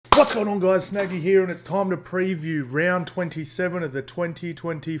What's going on, guys? Snaggy here, and it's time to preview round 27 of the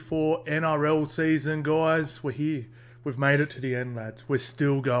 2024 NRL season, guys. We're here. We've made it to the end, lads. We're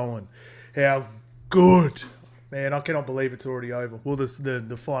still going. How good. Man, I cannot believe it's already over. Well,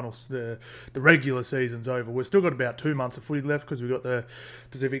 the finals, the regular season's over. We've still got about 2 months of footy left because we've got the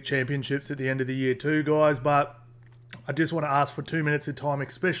Pacific Championships at the end of the year too, guys. But I just want to ask for 2 minutes of time,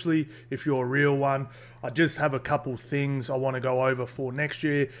 especially if you're a real one. I just have a couple things I want to go over for next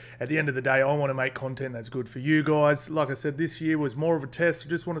year. At the end of the day, I want to make content that's good for you guys. Like I said, this year was more of a test. I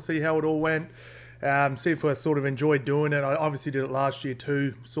just want to see how it all went. See if I sort of enjoyed doing it. I obviously did it last year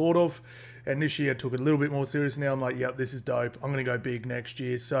too, sort of. And this year I took it a little bit more serious. Now I'm like, yep, this is dope. I'm going to go big next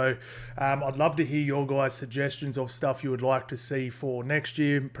year. So I'd love to hear your guys' suggestions of stuff you would like to see for next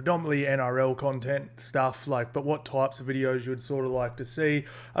year. Predominantly NRL content stuff, but what types of videos you would sort of like to see.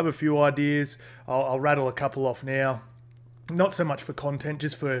 I have a few ideas. I'll rattle a couple off now. Not so much for content,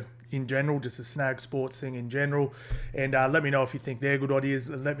 just for in general, just a Snag sports thing in general. And let me know if you think they're good ideas.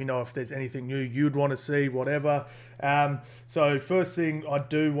 And let me know if there's anything new you'd want to see, whatever. So first thing I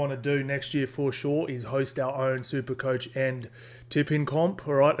do want to do next year for sure is host our own Supercoach and tip-in comp,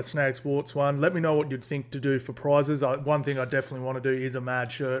 all right, a Snag Sports one. Let me know what you'd think to do for prizes. One thing I definitely want to do is a mad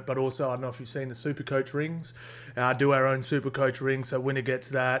shirt, but also I don't know if you've seen the Supercoach rings. Do our own Supercoach ring, so winner gets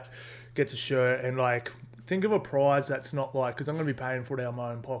that, gets a shirt, and think of a prize that's not because I'm going to be paying for it out of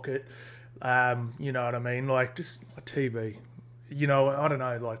my own pocket. You know what I mean? Just a TV.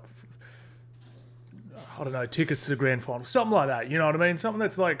 I don't know, tickets to the grand final, something like that. You know what I mean? Something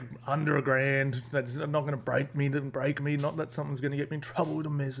that's under $1,000. That's not going to break me. Not that something's going to get me in trouble with the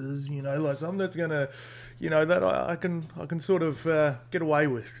missus. Something that's going to, that I can sort of get away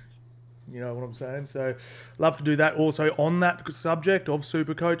with. You know what I'm saying? So, love to do that. Also, on that subject of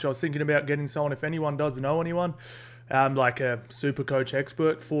Supercoach, I was thinking about getting someone, if anyone does know anyone, like a Supercoach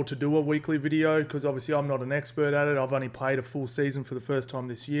expert to do a weekly video, because obviously I'm not an expert at it. I've only played a full season for the first time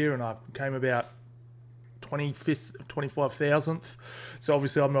this year, and I came about 25,000th. So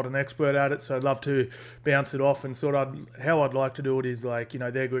obviously I'm not an expert at it, so I'd love to bounce it off. And how I'd like to do it is they're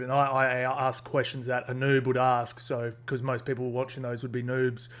good, and I ask questions that a noob would ask, so because most people watching those would be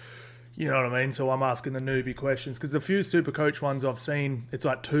noobs. You know what I mean? So I'm asking the newbie questions, because the few Supercoach ones I've seen, it's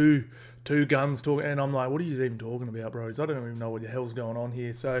two guns talking, and I'm like, what are you even talking about, bros? I don't even know what the hell's going on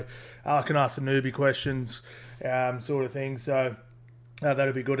here. So I can ask the newbie questions, sort of thing. So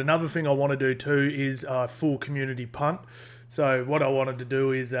that'll be good. Another thing I want to do too is a full community punt. So what I wanted to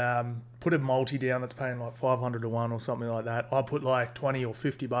do is put a multi down that's paying 500 to 1 or something like that. I put 20 or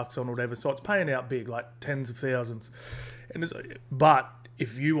 50 bucks on, whatever. So it's paying out big, tens of thousands. But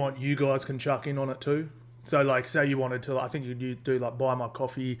if you want, you guys can chuck in on it too. So say you wanted to, I think you could do buy my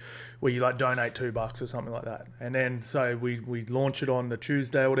coffee, where you donate $2 or something like that. And then so we launch it on the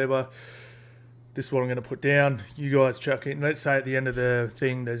Tuesday or whatever. This is what I'm going to put down. You guys chuck in. Let's say at the end of the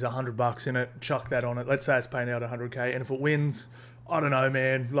thing, there's $100 in it. Chuck that on it. Let's say it's paying out 100K. And if it wins, I don't know,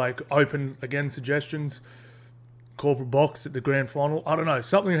 man. Open again suggestions. Corporate box at the grand final. I don't know,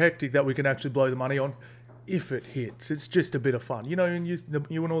 something hectic that we can actually blow the money on. If it hits, it's just a bit of fun. You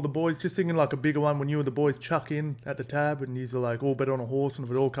and all the boys, just thinking a bigger one when you and the boys chuck in at the tab and you're all bet on a horse, and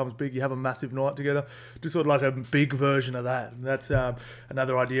if it all comes big, you have a massive night together. Just sort of a big version of that. And that's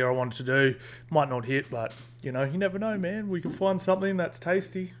another idea I wanted to do. Might not hit, but, you never know, man. We can find something that's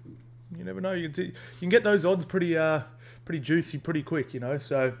tasty. You never know. You can get those odds pretty juicy pretty quick,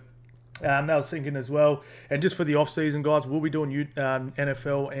 so... I was thinking as well, and just for the off-season, guys, we'll be doing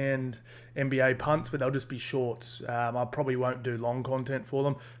NFL and NBA punts, but they'll just be shorts. I probably won't do long content for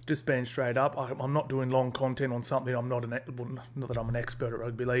them, just being straight up. I'm not doing long content on something I'm not not that I'm an expert at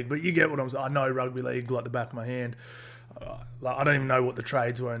rugby league, but you get what I'm saying. I know rugby league like the back of my hand. I don't even know what the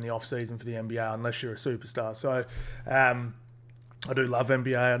trades were in the off-season for the NBA unless you're a superstar. So I do love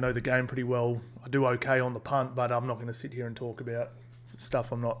NBA. I know the game pretty well. I do okay on the punt, but I'm not going to sit here and talk about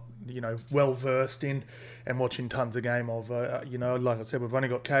stuff I'm not, well versed in, and watching tons of game of. Like I said, we've only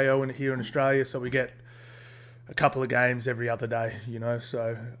got KO here in Australia, so we get a couple of games every other day.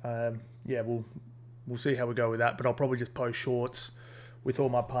 So yeah, we'll see how we go with that. But I'll probably just post shorts with all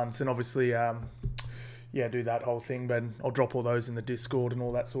my punts, and obviously do that whole thing. But I'll drop all those in the Discord and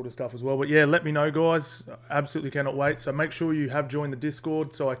all that sort of stuff as well. But yeah, let me know, guys. Absolutely cannot wait. So make sure you have joined the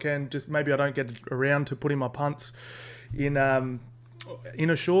Discord, so I can maybe I don't get around to putting my punts in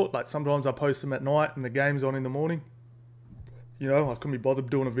a short. Sometimes I post them at night and the game's on in the morning. I couldn't be bothered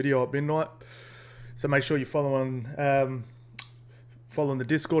doing a video at midnight. So make sure you following the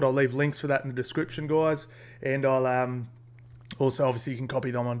Discord. I'll leave links for that in the description, guys. And I'll Also, obviously, you can copy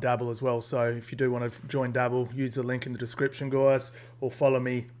them on Dabble as well. So if you do want to join Dabble, use the link in the description, guys, or follow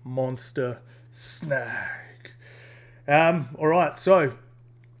me, MonsterSnag. All right, so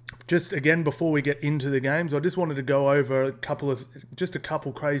just again, before we get into the games, I just wanted to go over a couple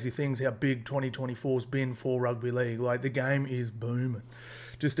crazy things, how big 2024's been for rugby league. Like, the game is booming.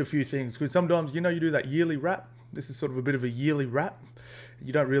 Just a few things, because sometimes, you do that yearly wrap. This is sort of a bit of a yearly wrap.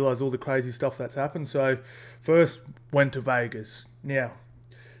 You don't realise all the crazy stuff that's happened. So first, went to Vegas. Now,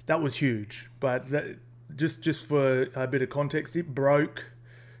 that was huge. But just for a bit of context, it broke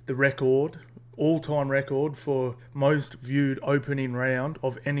the record, all-time record for most viewed opening round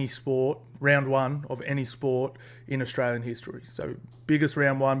of any sport, round one of any sport in Australian history. So biggest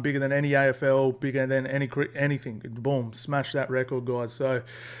round one, bigger than any AFL, bigger than anything. Boom, smash that record, guys. So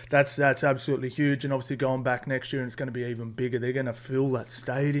that's absolutely huge. And obviously going back next year, and it's going to be even bigger. They're going to fill that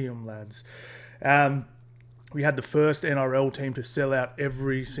stadium, lads. We had the first NRL team to sell out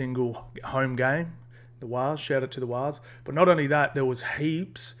every single home game. The Wars, shout out to the Wars. But not only that, there was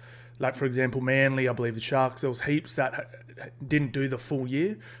heaps. Like, for example, Manly, I believe the Sharks, there was heaps that didn't do the full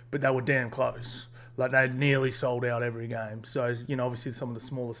year, but they were damn close. Like, they nearly sold out every game. So, obviously some of the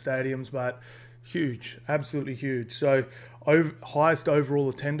smaller stadiums, but huge, absolutely huge. So, highest overall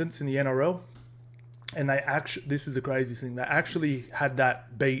attendance in the NRL. And this is the crazy thing, they actually had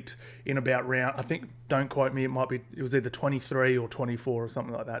that beat in about round, I think, don't quote me, it was either 23 or 24 or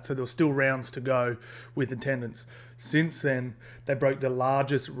something like that. So there were still rounds to go with attendance. Since then, they broke the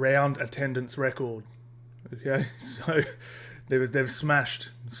largest round attendance record. Okay, so they've smashed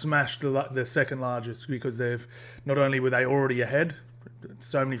the second largest, because not only were they already ahead,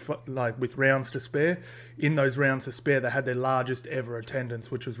 so many, like, with rounds to spare. In those rounds to spare, they had their largest ever attendance,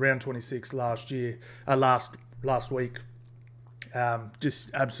 which was round 26 last week.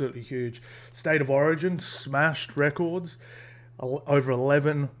 Just absolutely huge. State of Origin smashed records. Over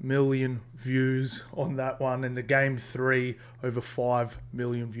 11 million views on that one, and the game 3 over 5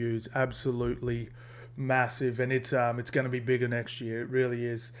 million views. Absolutely massive, and it's going to be bigger next year. It really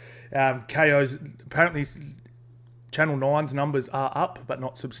is. KO's apparently. Channel 9's numbers are up, but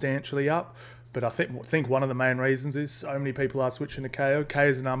not substantially up. But I think one of the main reasons is so many people are switching to KO.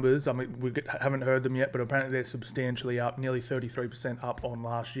 KO's numbers, I mean, we haven't heard them yet, but apparently they're substantially up, nearly 33% up on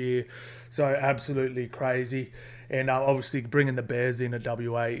last year. So absolutely crazy. And obviously bringing the Bears in at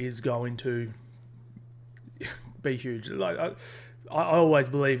WA is going to be huge. Like, I always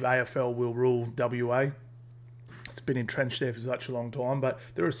believe AFL will rule WA. It's been entrenched there for such a long time, but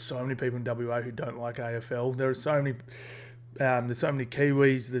there are so many people in WA who don't like AFL. There are so many, there's so many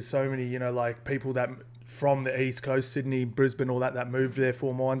Kiwis. There's so many, like, people that from the East Coast, Sydney, Brisbane, all that moved there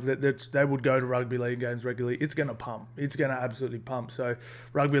for mines. That they would go to rugby league games regularly. It's going to pump. It's going to absolutely pump. So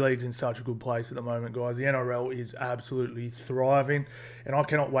rugby league's in such a good place at the moment, guys. The NRL is absolutely thriving, and I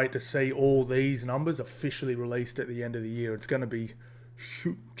cannot wait to see all these numbers officially released at the end of the year. It's going to be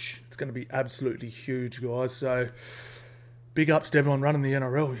huge. It's going to be absolutely huge, guys. So big ups to everyone running the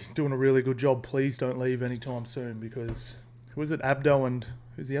NRL. You're doing a really good job. Please don't leave anytime soon, because who was it? Abdo and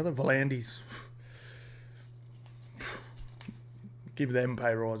who's the other? Volandis. Give them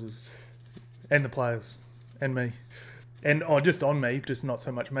pay rises, and the players, and me, and just on me, just not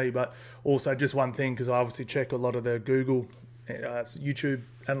so much me, but also just one thing, because I obviously check a lot of the Google, YouTube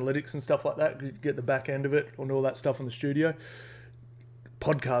analytics and stuff like that. Get the back end of it and all that stuff in the studio.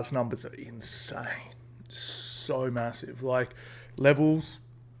 Podcast numbers are insane, so massive. Like, levels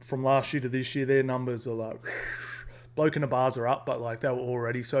from last year to this year, their numbers are like, bloke in the bars are up, but like they were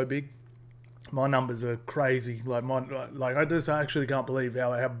already so big. My numbers are crazy. Like, I just actually can't believe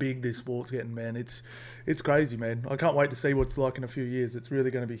how big this sport's getting, man. It's crazy, man. I can't wait to see what it's like in a few years. It's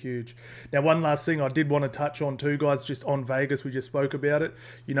really going to be huge. Now, one last thing I did want to touch on too, guys, just on Vegas. We just spoke about it.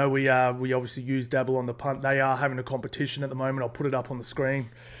 We obviously use Dabble on the punt. They are having a competition at the moment. I'll put it up on the screen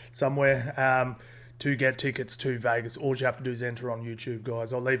somewhere. To get tickets to Vegas, all you have to do is enter on YouTube,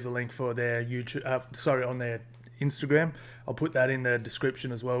 guys. I'll leave the link for their YouTube. On their Instagram. I'll put that in the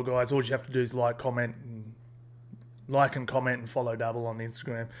description as well, guys. All you have to do is like, comment, and follow Dabble on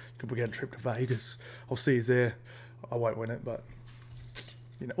Instagram. You can get a trip to Vegas. I'll see you there. I won't win it, but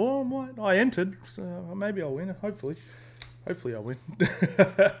I might. I entered, so maybe I'll win it. Hopefully I'll win.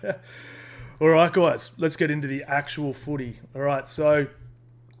 All right, guys. Let's get into the actual footy. All right, so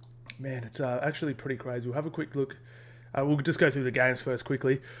man, it's actually pretty crazy. We'll have a quick look. We'll just go through the games first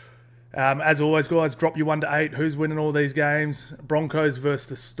quickly. As always, guys, drop your 1 to 8. Who's winning all these games? Broncos versus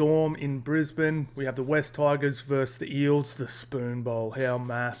the Storm in Brisbane. We have the West Tigers versus the Eels, the Spoon Bowl. How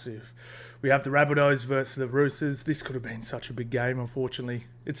massive. We have the Rabbitohs versus the Roosters. This could have been such a big game, unfortunately.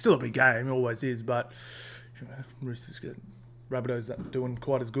 It's still a big game, it always is, but Roosters get Rabbitohs not doing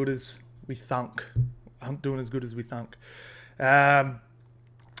quite as good as we think. Aren't doing as good as we think.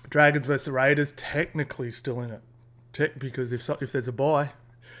 Dragons versus the Raiders, technically still in it. Because if there's a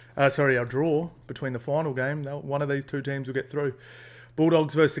draw between the final game, one of these two teams will get through.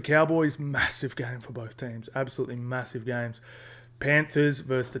 Bulldogs versus the Cowboys, massive game for both teams. Absolutely massive games. Panthers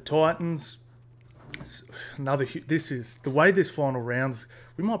versus the Titans. This is the way this final rounds.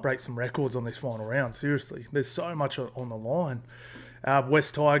 We might break some records on this final round. Seriously, there's so much on the line.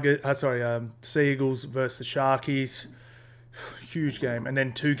 Sea Eagles versus the Sharkies. Huge game. And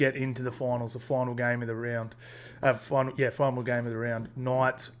then to get into the finals, the final game of the round. Final game of the round.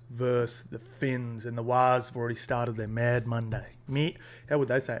 Knights versus the Finns. And the Wars have already started their Mad Monday. How would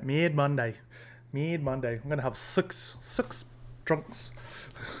they say it? Mad Monday. Mad Monday. I'm going to have six drunks.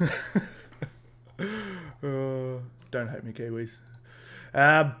 Don't hate me, Kiwis.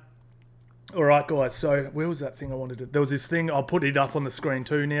 All right, guys. So where was that thing I wanted to... There was this thing. I'll put it up on the screen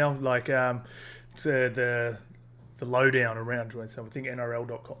too now. Like it's the lowdown around. So I think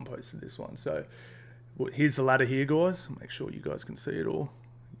NRL.com posted this one. So here's the ladder here, guys. Make sure you guys can see it all.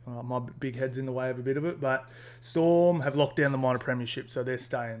 My big head's in the way of a bit of it. But Storm have locked down the minor premiership, so they're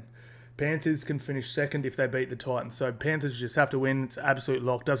staying. Panthers can finish second if they beat the Titans. So Panthers just have to win. It's absolute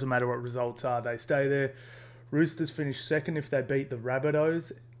lock. Doesn't matter what results are. They stay there. Roosters finish second if they beat the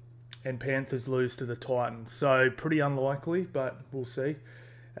Rabbitohs. And Panthers lose to the Titans. So pretty unlikely, but we'll see.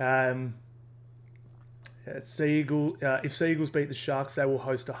 If Sea Eagles beat the Sharks, they will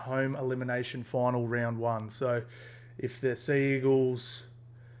host a home elimination final round 1. So if the Sea Eagles,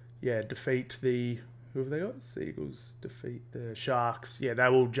 defeat the... Who have they got? Sea Eagles defeat the Sharks. Yeah, they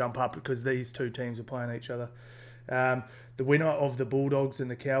will jump up because these two teams are playing each other. The winner of the Bulldogs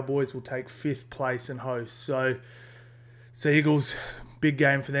and the Cowboys will take 5th place and host. So Sea Eagles, big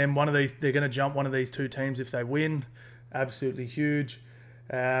game for them. They're going to jump one of these two teams if they win. Absolutely huge.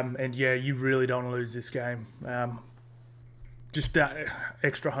 You really don't want to lose this game. Just that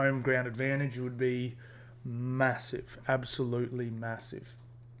extra home ground advantage would be massive. Absolutely massive.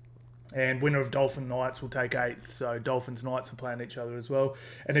 And winner of Dolphin Knights will take 8th. So Dolphins Knights are playing each other as well.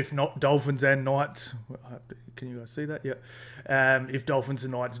 And if not Dolphins and Knights, can you guys see that? Yeah. If Dolphins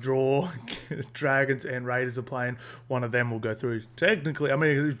and Knights draw, Dragons and Raiders are playing, one of them will go through. Technically, I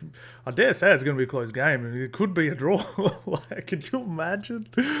mean, I dare say it's going to be a close game. I mean, it could be a draw. Could you imagine?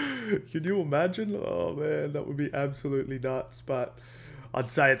 Could you imagine? Oh man, that would be absolutely nuts. But I'd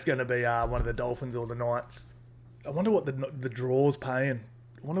say it's going to be one of the Dolphins or the Knights. I wonder what the draw's paying.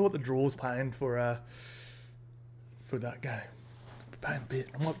 I wonder what the draw's paying for that game. Paying a bit.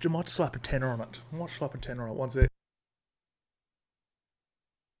 I might slap a tenner on it. One sec.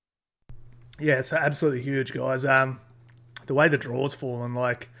 Yeah, so absolutely huge, guys. The way the draw's fallen,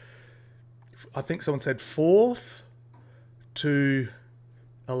 like, I think someone said 4th to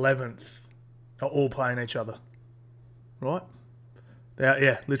 11th are all playing each other. Right?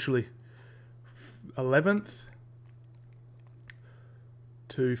 Yeah, literally. 11th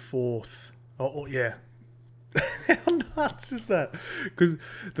to 4th. Oh yeah. How nuts is that? Because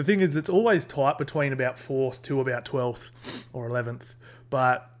the thing is, it's always tight between about 4th to about 12th or 11th.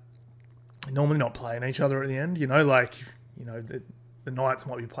 But normally not playing each other at the end. The Knights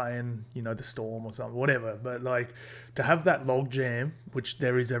might be playing, the Storm or something, whatever. But, to have that log jam, which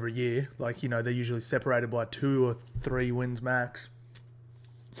there is every year, they're usually separated by 2 or 3 wins max.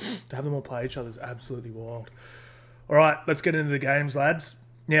 To have them all play each other is absolutely wild. All right, let's get into the games, lads.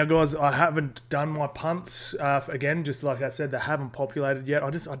 Now, guys, I haven't done my punts. Again, just like I said, they haven't populated yet. I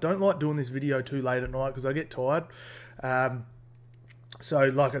don't like doing this video too late at night because I get tired. So,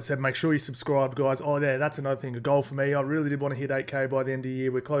 like I said, make sure you subscribe, guys. Oh, yeah, that's another thing. A goal for me. I really did want to hit 8K by the end of the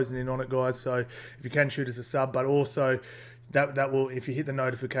year. We're closing in on it, guys. So, if you can, shoot us a sub. But also, that will, if you hit the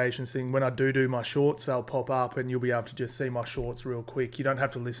notifications thing, when I do my shorts, they'll pop up and you'll be able to just see my shorts real quick. You don't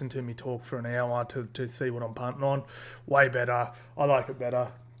have to listen to me talk for an hour to see what I'm punting on. Way better. I like it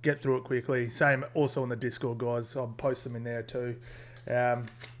better. Get through it quickly. Same also on the Discord, guys. I'll post them in there too.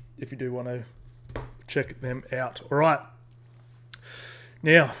 If you do want to check them out. All right.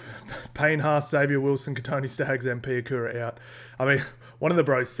 Now, Payne Haas, Xavier Wilson, Katoni Staggs, and Piakura out. I mean, one of the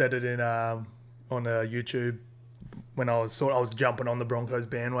bros said it on YouTube when I was jumping on the Broncos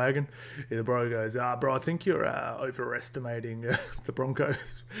bandwagon. Yeah, the bro goes, bro, I think you're overestimating the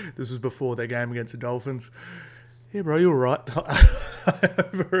Broncos. This was before their game against the Dolphins. Yeah, bro, you're right. I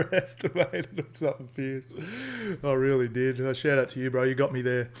overestimated them something fierce. I really did. Shout out to you, bro. You got me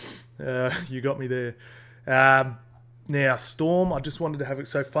there. Now, Storm, I just wanted to have it.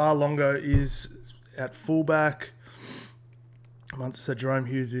 So far, Longo is at fullback. Munster, Jerome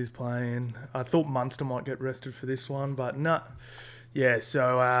Hughes is playing. I thought Munster might get rested for this one, but no. Yeah,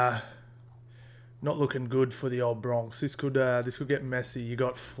 so not looking good for the old Bronx. This could get messy. You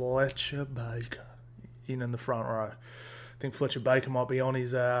got Fletcher Baker in the front row. I think Fletcher Baker might be on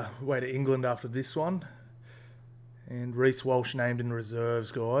his way to England after this one. And Reece Walsh named in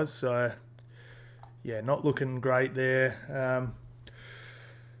reserves, guys. So, yeah, not looking great there.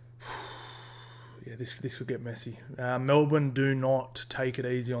 Yeah, this could get messy. Melbourne do not take it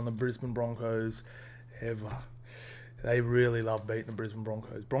easy on the Brisbane Broncos ever. They really love beating the Brisbane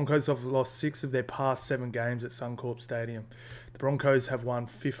Broncos. Broncos have lost 6 of their past 7 games at Suncorp Stadium. The Broncos have won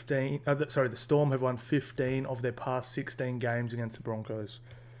 15. The Storm have won 15 of their past 16 games against the Broncos.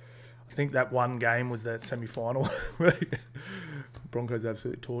 I think that one game was that semi-final. Broncos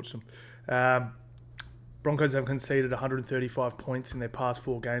absolutely torched them. Broncos have conceded 135 points in their past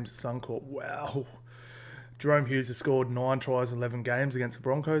 4 games at Suncorp. Wow. Jerome Hughes has scored 9 tries in 11 games against the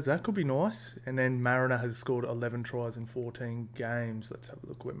Broncos. That could be nice. And then Mariner has scored 11 tries in 14 games. Let's have a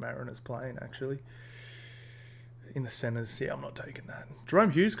look where Mariner's playing, actually. In the centres. Yeah, I'm not taking that. Jerome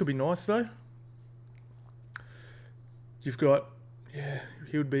Hughes could be nice, though. You've got... Yeah,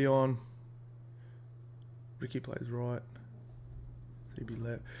 he would be on... Ricky plays right. So he'd be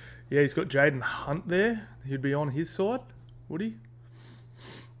left. Yeah, he's got Jaden Hunt there. He'd be on his side, would he?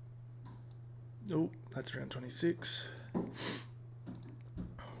 Oh, that's round 26.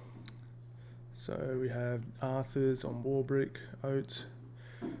 So we have Arthur's on Warbrick, Oates.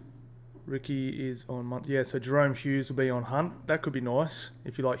 Ricky is on Yeah, so Jerome Hughes will be on Hunt. That could be nice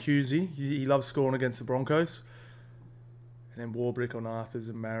if you like Hughesy. He loves scoring against the Broncos. And then Warbrick on Arthur's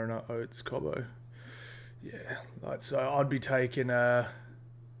and Mariner, Oates, Cobbo. Yeah, so I'd be taking... I'll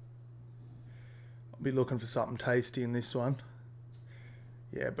be looking for something tasty in this one.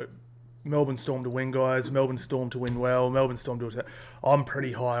 Yeah, but Melbourne Storm to win, guys. Melbourne Storm to win well. Melbourne Storm to attack. I'm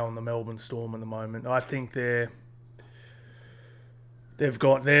pretty high on the Melbourne Storm at the moment. I think they're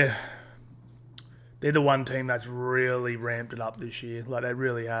the one team that's really ramped it up this year. Like they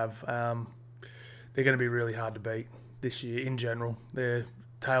really have. They're going to be really hard to beat this year in general. Their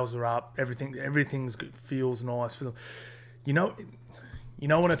tails are up. Everything's feels nice for them. You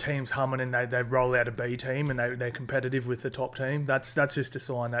know when a team's humming and they roll out a B team and they're competitive with the top team, that's just a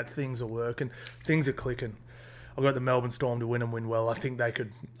sign that things are working, things are clicking. I've got the Melbourne Storm to win and win well. I think they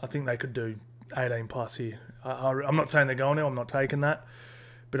could do 18 plus here. I'm not saying they're going to. I'm not taking that,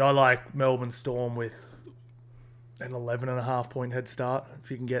 but I like Melbourne Storm with an 11.5 point head start. If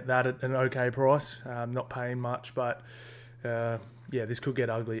you can get that at an okay price, not paying much, but yeah, this could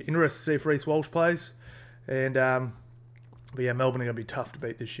get ugly. Interested to see if Reece Walsh plays, and. But yeah, Melbourne are going to be tough to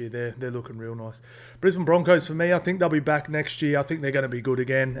beat this year. They're looking real nice. Brisbane Broncos, for me, I think they'll be back next year. I think they're going to be good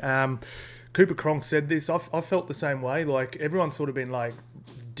again. Cooper Cronk said this. I felt the same way. Like, everyone's sort of been, like,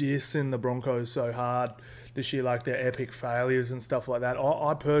 dissing the Broncos so hard this year, like, their epic failures and stuff like that.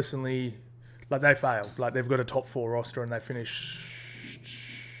 I personally... Like, they failed. Like, they've got a top 4 roster and they finished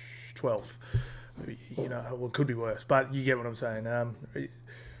 12th. Well, it could be worse. But you get what I'm saying.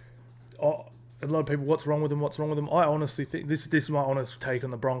 A lot of people, what's wrong with them? I honestly think this is my honest take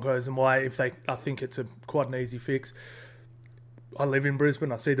on the Broncos and why I think it's quite an easy fix. I live in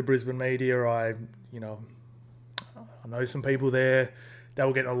Brisbane. I see the Brisbane media. I know some people there. They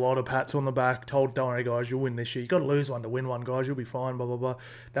were getting a lot of pats on the back, told, don't worry, guys, you'll win this year. You've got to lose one to win one, guys. You'll be fine, blah, blah, blah.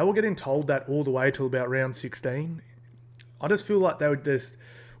 They were getting told that all the way till about round 16. I just feel like they would just...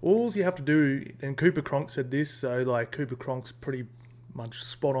 All you have to do... And Cooper Cronk said this, so, like, Cooper Cronk's pretty... much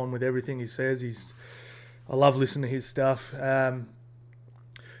spot on with everything he says. I love listening to his stuff.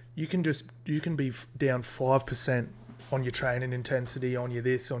 You can be down 5% on your training intensity, on your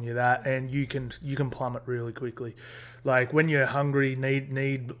this, on your that, and you can plummet really quickly. Like when you're hungry,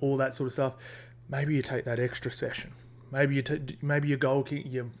 need all that sort of stuff. Maybe you take that extra session. Maybe you goal kick.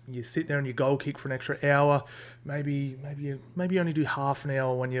 You sit there and you goal kick for an extra hour. Maybe you only do half an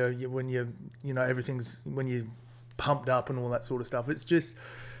hour when everything's when you pumped up and all that sort of stuff. It's just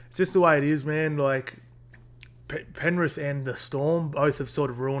the way it is, man. Like Penrith and the Storm both have sort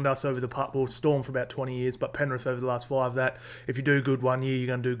of ruined us over the part. Well, Storm for about 20 years, but Penrith over the last 5. That if you do good one year, you're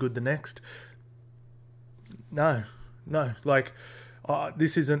going to do good the next. No. Like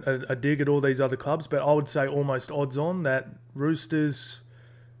this isn't a dig at all these other clubs, but I would say almost odds on that Roosters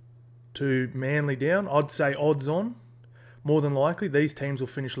to Manly down. I'd say odds on, more than likely, these teams will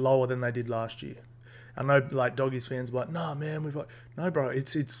finish lower than they did last year. I know, like, Doggies fans are like, no, man, no, bro,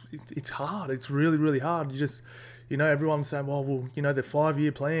 it's hard. It's really, really hard. You You know, everyone's saying, well, you know, the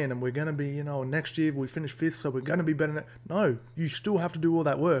 5-year plan and we're going to be, you know, next year we finish 5th, so we're going to be better. No, you still have to do all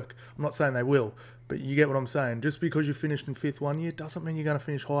that work. I'm not saying they will, but you get what I'm saying. Just because you finished in 5th one year doesn't mean you're going to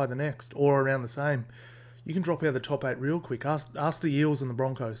finish higher the next or around the same. You can drop out of the top 8 real quick. Ask the Eels and the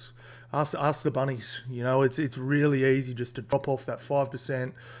Broncos. Ask the Bunnies. You know, it's really easy just to drop off that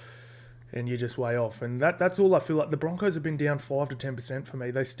 5%. And you're just way off. And that's all I feel like. The Broncos have been down 5 to 10% for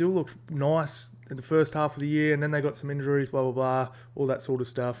me. They still look nice in the first half of the year, and then they got some injuries, blah, blah, blah, all that sort of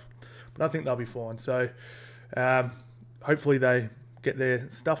stuff. But I think they'll be fine. So hopefully they get their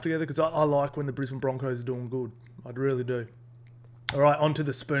stuff together, because I like when the Brisbane Broncos are doing good. I really do. All right, on to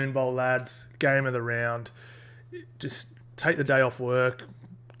the Spoon Bowl, lads. Game of the round. Just take the day off work.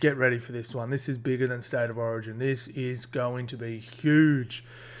 Get ready for this one. This is bigger than State of Origin. This is going to be huge.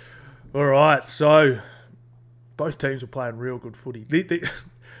 All right, so both teams are playing real good footy.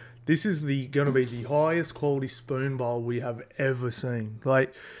 This is going to be the highest quality Spoon Bowl we have ever seen.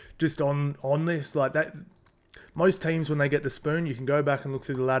 Like, just on this, like that. Most teams, when they get the spoon, you can go back and look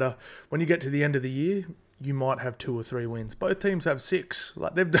through the ladder. When you get to the end of the year, you might have 2 or 3 wins. Both teams have 6.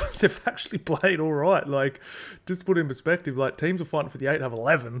 Like, they've actually played all right. Like, just to put in perspective, like, teams are fighting for the 8 have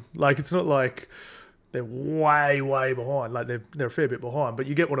 11. Like, it's not like they're way behind. Like, they're a fair bit behind. But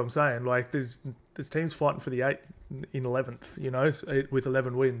you get what I'm saying. Like, there's teams fighting for the 8 in 11th, you know, with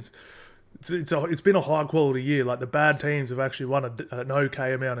 11 wins. It's been a high quality year. Like, the bad teams have actually won an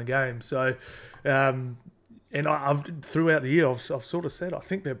okay amount of games. So, and I've throughout the year, I've sort of said I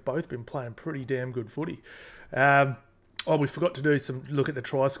think they've both been playing pretty damn good footy. We forgot to do some look at the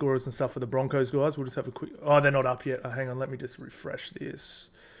try scorers and stuff for the Broncos guys. We'll just have a quick. Oh, they're not up yet. Hang on, let me just refresh this.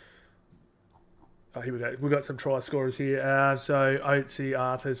 Oh, here we go. We've got some try scorers here. So Oatsy,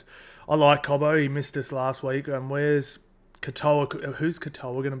 Arthurs. I like Cobbo. He missed us last week. Where's Katoa? Who's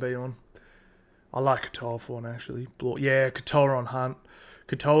Katoa going to be on? I like Katoa for one, actually. Yeah, Katoa on Hunt.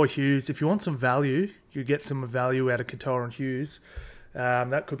 Katoa Hughes. If you want some value, you get some value out of Katoa and Hughes.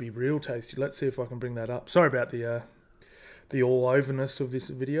 That could be real tasty. Let's see if I can bring that up. Sorry about the all overness of this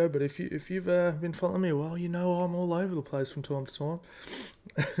video, but if you've been following me, well, you know I'm all over the place from time to time.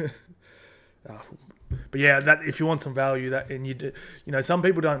 But yeah, that if you want some value, that and you know, some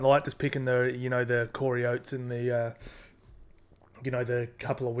people don't like just picking the Corey Oates and the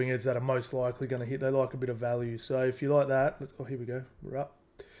couple of wingers that are most likely going to hit. They like a bit of value. So if you like that, here we go. We're up.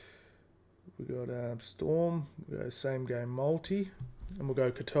 We got Storm. We go same game multi, and we'll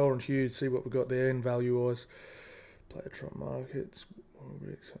go Katoa and Hughes. See what we got there in value wise. Player Trump markets.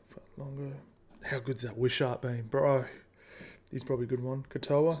 Longer. How good's that Wishart been, bro? He's probably a good one.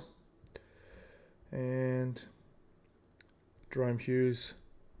 Katoa. And Jerome Hughes,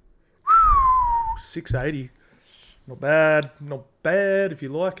 680. Not bad if you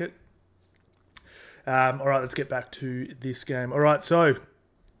like it. All right, let's get back to this game. All right, so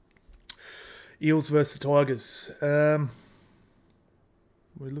Eels versus the Tigers. We're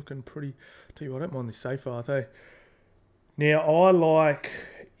looking pretty. Tell you what, I don't mind this safe, are they? Now, I like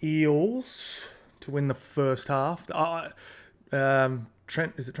Eels to win the first half.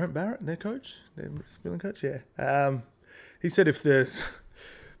 Trent, is it Trent Barrett, their coach, their spilling coach? Yeah. He said if the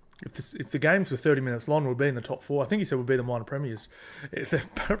games were 30 minutes long, we'd be in the top 4. I think he said we'd be the minor premiers.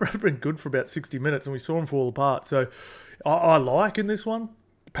 They've been good for about 60 minutes, and we saw them fall apart. So I like in this one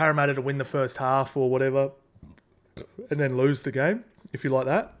Parramatta to win the first half or whatever, and then lose the game if you like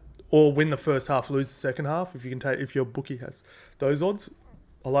that, or win the first half, lose the second half if you can take if your bookie has those odds.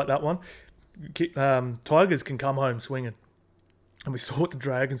 I like that one. Tigers can come home swinging. And we saw what the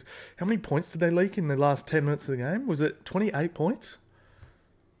Dragons. How many points did they leak in the last 10 minutes of the game? Was it 28 points?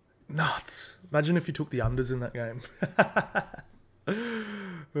 Nuts. Imagine if you took the unders in that game.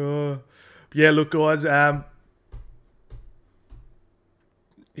 Yeah, look, guys. Yeah,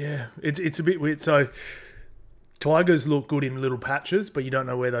 it's a bit weird. So, Tigers look good in little patches, but you don't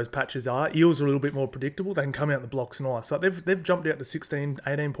know where those patches are. Eels are a little bit more predictable. They can come out the blocks nice. Like they've jumped out to 16,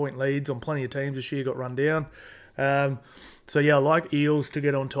 18-point leads on plenty of teams this year, got run down. So yeah, I like Eels to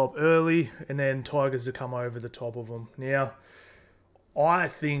get on top early and then Tigers to come over the top of them. Now, I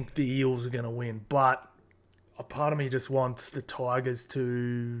think the Eels are going to win, but a part of me just wants the Tigers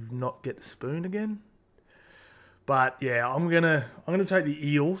to not get the spoon again. But yeah, I'm gonna take the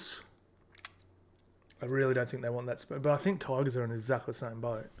Eels. I really don't think they want that spoon, but I think Tigers are in exactly the same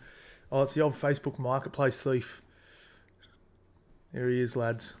boat. Oh, it's the old Facebook Marketplace thief. There he is,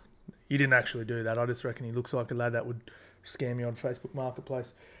 lads. He didn't actually do that. I just reckon he looks like a lad that would scam you on Facebook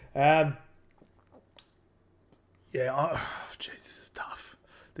Marketplace. Yeah, jeez, this is tough.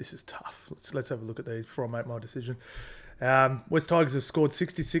 This is tough. Let's have a look at these before I make my decision. West Tigers have scored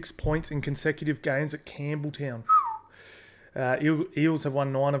 66 points in consecutive games at Campbelltown. Eels have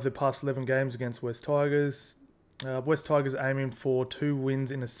won 9 of their past 11 games against West Tigers. West Tigers aiming for 2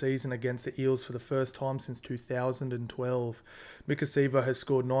 wins in a season against the Eels for the first time since 2012. Mika Sivo has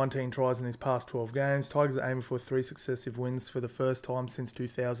scored 19 tries in his past 12 games. Tigers are aiming for 3 successive wins for the first time since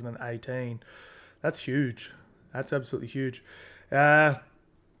 2018. That's huge. That's absolutely huge. I'll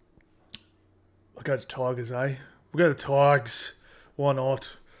go to Tigers, eh? We'll go to Tigers. Why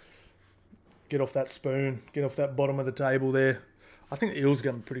not? Get off that spoon. Get off that bottom of the table there. I think the Eels are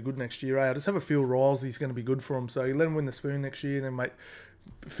going to be pretty good next year, eh? I just have a feel Rilesy's going to be good for them. So you let them win the spoon next year and then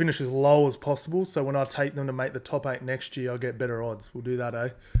finish as low as possible. So when I take them to make the top 8 next year, I'll get better odds. We'll do that, eh?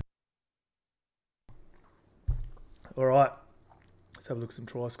 All right. Let's have a look at some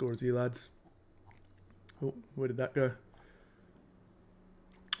try scorers here, lads. Oh, where did that go?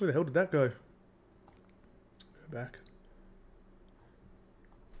 Where the hell did that go? Go back.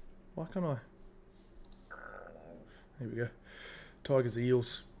 Why can't I? Here we go. Tigers,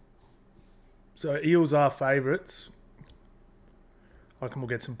 Eels. So Eels are favourites. I reckon we'll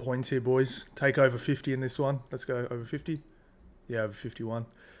get some points here, boys. Take over 50 in this one. Let's go over 50. Yeah, over 51.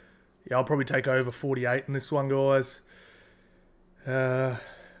 Yeah, I'll probably take over 48 in this one, guys. Now,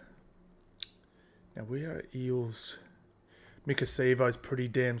 we are Eels. Mika Sivo's pretty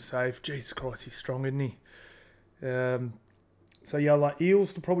damn safe. Jesus Christ, he's strong, isn't he? So, yeah, like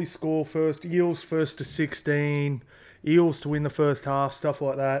Eels to probably score first. Eels first to 16. Eels to win the first half, stuff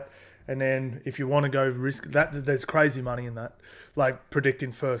like that. And then if you want to go risk that, there's crazy money in that. Like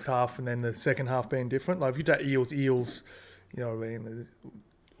predicting first half and then the second half being different. Like if you take Eels, you know what I mean?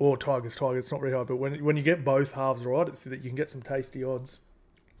 Or Tigers, it's not really hard. But when you get both halves right, it's that you can get some tasty odds.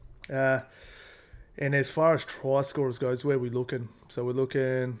 And as far as try scorers goes, where are we looking? So we're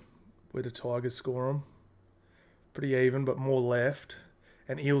looking where the Tigers score them. Pretty even, but more left.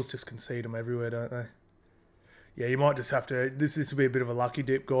 And Eels just concede them everywhere, don't they? Yeah, you might just have to... This will be a bit of a lucky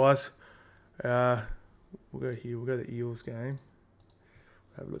dip, guys. We'll go here. We'll go to the Eels game.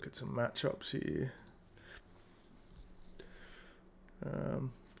 Have a look at some matchups here. I'll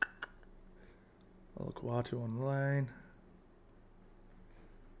look Watu on lane.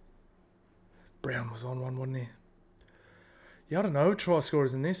 Brown was on one, wasn't he? Yeah, I don't know. Try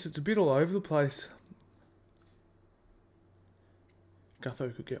scorers in this. It's a bit all over the place.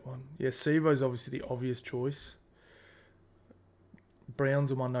 Gutho could get one. Yeah, Sivo's obviously the obvious choice.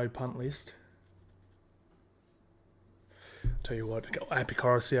 Brown's on my no punt list. Tell you what,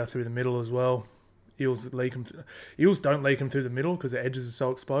 Apicorosia through the middle as well. Eels don't leak them through the middle because the edges are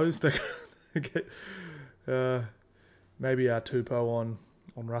so exposed. Maybe Tupou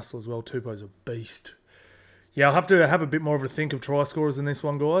on Russell as well. Tupou's a beast. Yeah, I'll have to have a bit more of a think of try scorers in this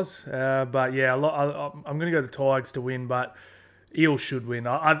one, guys. But yeah, I'm going to go the Tigers to win, but Eels should win.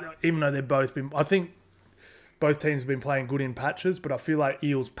 Even though they've both been... I think both teams have been playing good in patches, but I feel like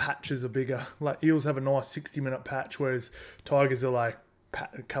Eels' patches are bigger. Like Eels have a nice 60-minute patch, whereas Tigers are like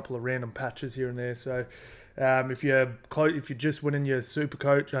a couple of random patches here and there. So if you're just winning your your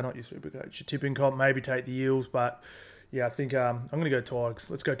tipping comp, maybe take the Eels. But yeah, I think I'm going to go Tigers.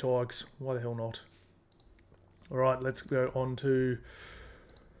 Let's go Tigers. Why the hell not? All right, let's go on to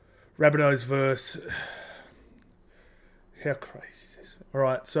Rabbitohs versus... How crazy is this? All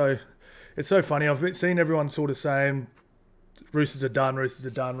right, so it's so funny. I've been seeing everyone sort of saying Roosters are done,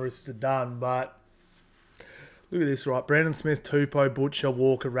 but look at this, right? Brandon Smith, Tupou, Butcher,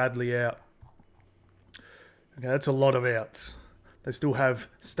 Walker, Radley out. Okay, that's a lot of outs. They still have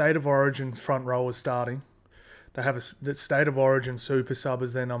State of Origin front rowers starting. They have the State of Origin super sub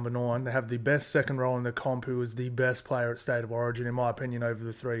as their number 9. They have the best second row in the comp, who was the best player at State of Origin, in my opinion, over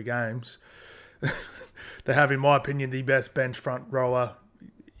the 3 games. They have, in my opinion, the best bench front rower,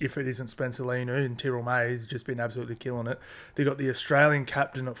 if it isn't Spencer Linu, and Tyrrell May has just been absolutely killing it. They've got the Australian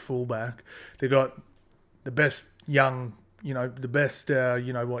captain at fullback. They've got the best young,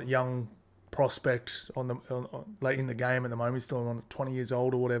 young prospect late in the game at the moment. He's still on 20 years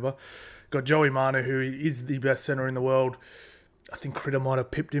old or whatever. Got Joey Manu, who is the best centre in the world. I think Critter might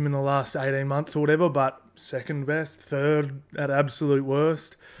have pipped him in the last 18 months or whatever, but second best, third at absolute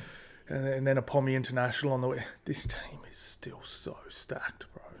worst. And then a Pommy International on the way. This team is still so stacked,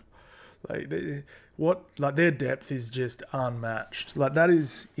 bro. Like their depth is just unmatched. Like that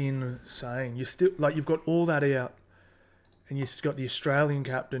is insane. You've got all that out, and you've got the Australian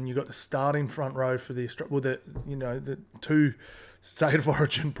captain. You've got the starting front row for the 2 State of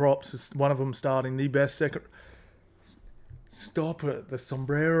Origin props. One of them starting the best second. Stop it. The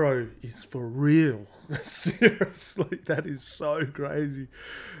sombrero is for real. Seriously, that is so crazy.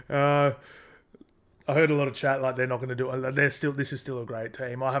 I heard a lot of chat like they're not going to do it. This is still a great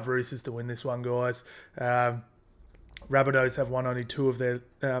team. I have Roosters to win this one, guys. Rabbitohs have won only two of their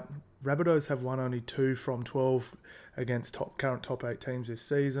Rabbitohs have won only 2 from 12 against current top 8 teams this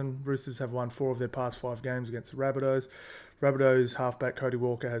season. Roosters have won 4 of their past 5 games against the Rabbitohs. Rabbitohs halfback Cody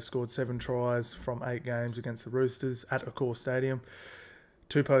Walker has scored 7 tries from 8 games against the Roosters at Accor Stadium.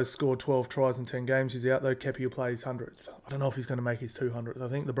 Tupou's scored 12 tries in 10 games. He's out though. Kepi will play his 100th. I don't know if he's going to make his 200th. I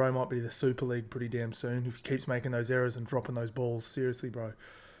think the bro might be the Super League pretty damn soon if he keeps making those errors and dropping those balls. Seriously, bro.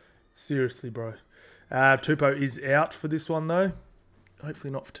 Seriously, bro. Tupou is out for this one though.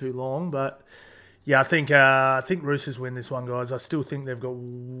 Hopefully not for too long, but yeah, I think Roosters win this one, guys. I still think they've got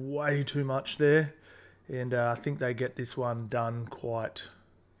way too much there, and I think they get this one done quite.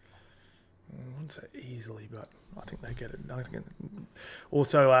 I wouldn't say easily, but I think they get it.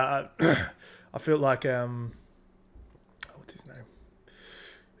 Also, I feel like what's his name?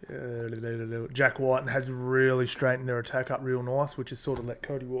 Jack White has really straightened their attack up real nice, which has sort of let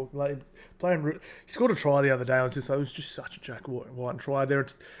Cody Walker playing. He scored a try the other day. It was just such a Jack White try there.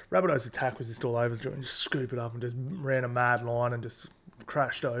 Rabbitoh's attack was just all over the joint. Just scoop it up and just ran a mad line and just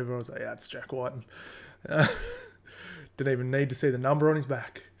crashed over. I was like, yeah, it's Jack White. And, didn't even need to see the number on his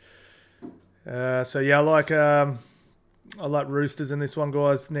back. So yeah, I like Roosters in this one,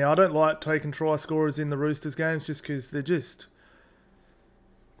 guys. Now I don't like taking try scorers in the Roosters games just because they just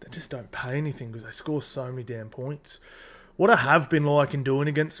don't pay anything because they score so many damn points. What I have been liking doing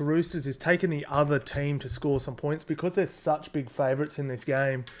against the Roosters is taking the other team to score some points because they're such big favourites in this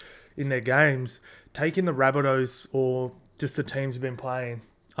game, in their games. Taking the Rabbitohs or just the teams have been playing.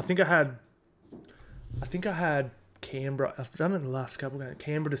 I think I had Canberra. I've done it in the last couple of games.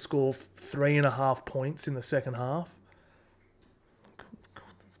 Canberra to score 3.5 points in the second half.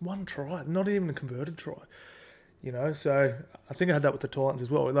 One try, not even a converted try. You know, so I think I had that with the Titans as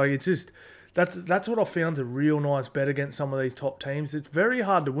well. Like, it's just, that's what I found's a real nice bet against some of these top teams. It's very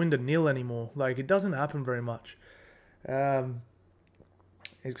hard to win to nil anymore. Like, it doesn't happen very much.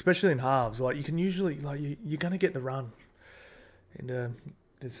 Especially in halves. Like, you can usually, you're going to get the run. And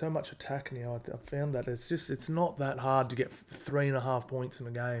there's so much attack now. I found that it's not that hard to get 3.5 points in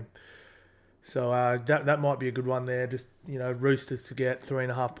a game. So that might be a good one there. Just, you know, Roosters to get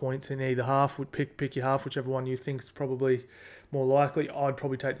 3.5 points in either half. Would pick your half, whichever one you think's probably more likely. I'd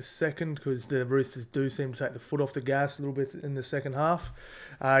probably take the second because the Roosters do seem to take the foot off the gas a little bit in the second half.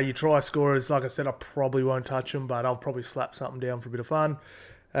 Your try scorers, like I said, I probably won't touch them, but I'll probably slap something down for a bit of fun.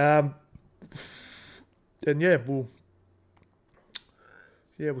 And yeah, we'll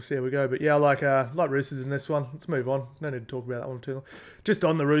see how we go. But yeah, I like Roosters in this one. Let's move on. No need to talk about that one too long. Just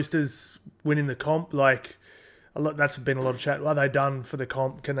on the Roosters winning the comp, that's been a lot of chat. Are they done for the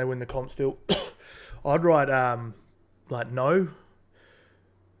comp? Can they win the comp still? I'd write no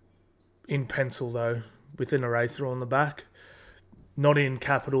in pencil though, with an eraser on the back. Not in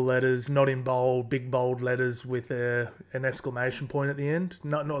capital letters, not in big bold letters with an exclamation point at the end.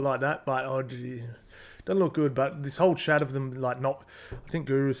 Not like that, but doesn't look good. But this whole chat of them, I think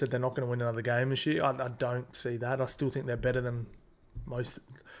Guru said they're not going to win another game this year. I don't see that. I still think they're better than most.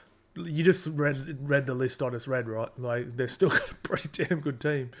 You just read the list I just read, right? Like, they've still got a pretty damn good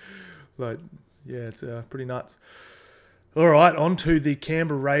team. It's pretty nuts. All right, on to the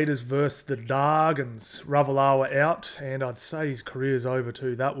Canberra Raiders versus the Dragons. Ravalawa out, and I'd say his career's over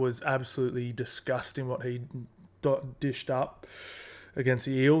too. That was absolutely disgusting what he dished up against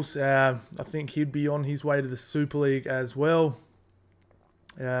the Eels. I think he'd be on his way to the Super League as well.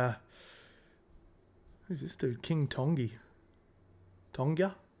 Who's this dude? King Tongi.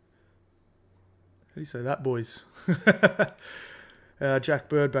 Tonga? How do you say that, boys? Jack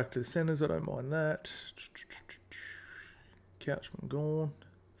Bird back to the centres. I don't mind that. Couchman gone.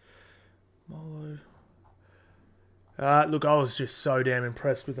 Molo. Look, I was just so damn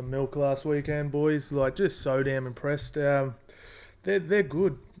impressed with the milk last weekend, boys. Just so damn impressed. They're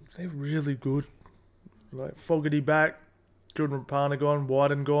good. They're really good. Fogarty back. Jordan Rapana gone.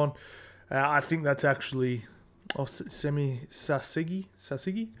 Wyden gone. I think that's actually Sasagi.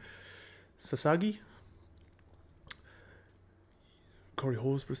 Corey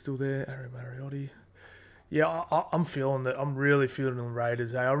Horsburgh still there. Ari Mariotti. Yeah, I'm feeling that. I'm really feeling the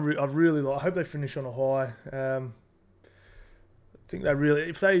Raiders. I hope they finish on a high. I think they really,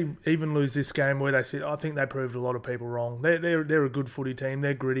 if they even lose this game where they sit, I think they proved a lot of people wrong. They're a good footy team.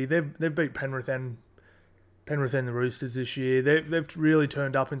 They're gritty. They've beat Penrith and the Roosters this year. They've really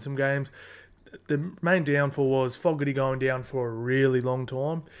turned up in some games. The main downfall was Fogarty going down for a really long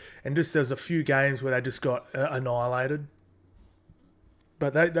time, and just there's a few games where they just got annihilated.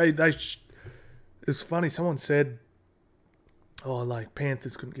 But it's funny, someone said,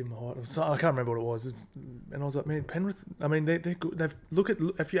 Panthers couldn't give them a height. I can't remember what it was. And I was like, man, Penrith, I mean, they're good.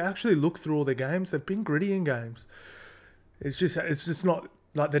 If you actually look through all their games, they've been gritty in games. It's just not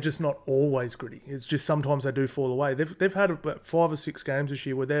like they're just not always gritty. It's just sometimes they do fall away. They've had about 5 or 6 games this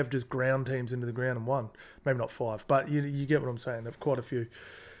year where they've just ground teams into the ground and won. Maybe not 5, but you get what I'm saying. They've quite a few.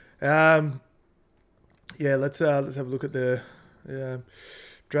 Yeah, let's have a look at the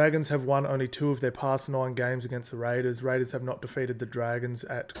Dragons have won only 2 of their past 9 games against the Raiders. Raiders have not defeated the Dragons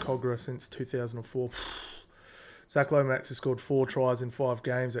at Cogra since 2004. Zach Lomax has scored 4 tries in 5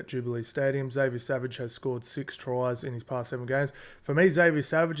 games at Jubilee Stadium. Xavier Savage has scored 6 tries in his past 7 games. For me, Xavier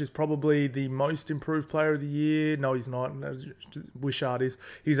Savage is probably the most improved player of the year. No, he's not. Wishart is.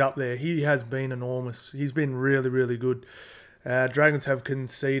 He's up there. He has been enormous. He's been really, really good. Dragons have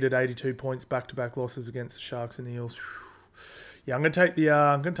conceded 82 points back-to-back losses against the Sharks and Eels. Yeah, I'm gonna take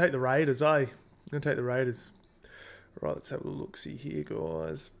the Raiders. I'm gonna take the Raiders. Right, let's have a look-see here,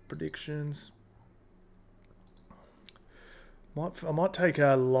 guys. Predictions. I might take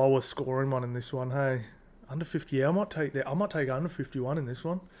a lower scoring one in this one. Hey, under 50. Yeah, I might take under 51 in this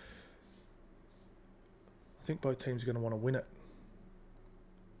one. I think both teams are going to want to win it.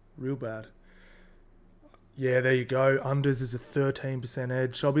 Real bad. Yeah, there you go. Unders is a 13%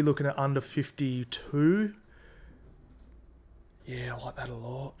 edge. So I'll be looking at under 52. Yeah, I like that a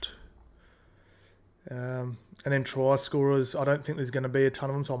lot. And then try scorers. I don't think there's going to be a ton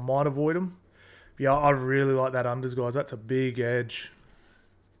of them, so I might avoid them. Yeah, I really like that unders, guys. That's a big edge.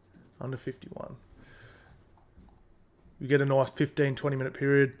 Under 51. You get a nice 15, 20-minute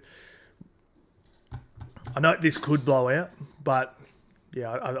period. I know this could blow out, but yeah,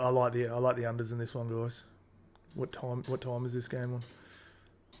 I like the unders in this one, guys. What time is this game on?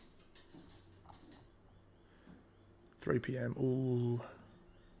 3 p.m. Ooh.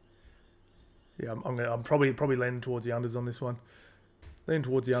 Yeah, I'm probably leaning towards the unders on this one. Leaning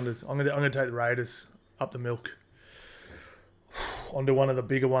towards the unders. I'm gonna take the Raiders up the milk. Onto one of the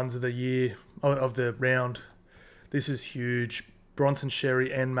bigger ones of the year, of the round. This is huge. Bronson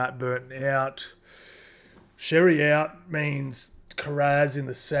Xerri and Matt Burton out. Xerri out means Carraz in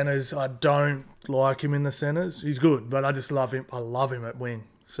the centres. I don't like him in the centres. He's good, but I just love him. I love him at wing.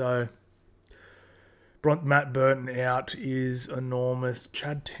 So Matt Burton out is enormous.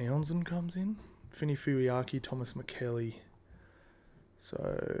 Chad Townsend comes in. Finny Fuiaki, Thomas McKelly.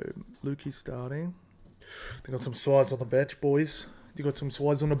 So Lukey's starting. They got some size on the bench, boys. They got some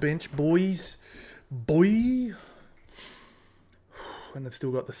size on the bench, boys. Boy. And they've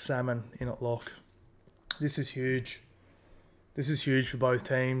still got the Salmon in at lock. This is huge. This is huge for both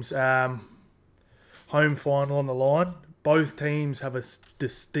teams. Home final on the line. Both teams have a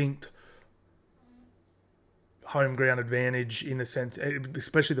distinct home ground advantage in the sense,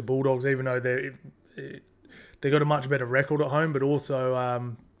 especially the Bulldogs, even though they got a much better record at home, but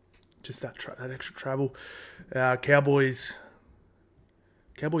also just that extra travel. Cowboys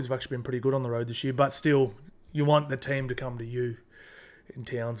have actually been pretty good on the road this year, but still, you want the team to come to you in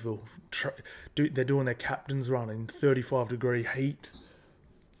Townsville. They're doing their captain's run in 35-degree heat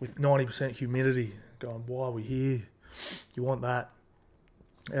with 90% humidity. Going, why are we here? You want that.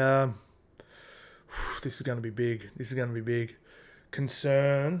 This is going to be big. This is going to be big.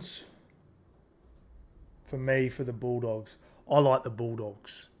 Concerns for me for the Bulldogs. I like the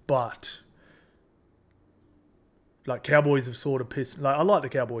Bulldogs, but like Cowboys have sort of pissed. Like I like the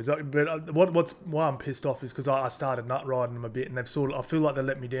Cowboys, but why I'm pissed off is because I started nut riding them a bit, and they've sort of. I feel like they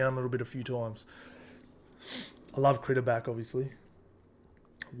let me down a little bit a few times. I love Critterback, obviously.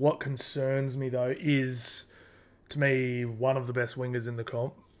 What concerns me though is, to me, one of the best wingers in the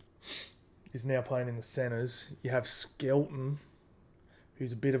comp is now playing in the centres. You have Skelton,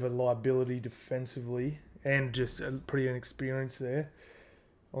 who's a bit of a liability defensively and just pretty inexperienced there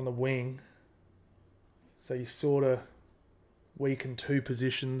on the wing. So you sort of weaken 2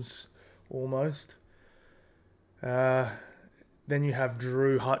 positions almost. Then you have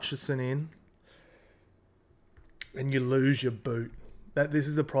Drew Hutchison in, and you lose your boot. This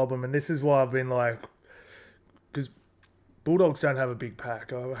is the problem, and this is why I've been like, because Bulldogs don't have a big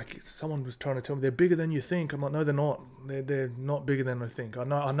pack. Someone was trying to tell me they're bigger than you think. I'm like, no, they're not. They're not bigger than I think. I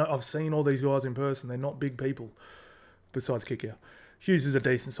know. I've seen all these guys in person. They're not big people. Besides Kicker, Hughes is a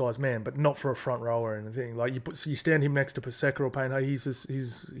decent sized man, but not for a front row or anything. Like you stand him next to Paseka or Payne. Hey,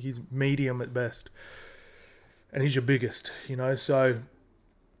 he's medium at best, and he's your biggest. You know, so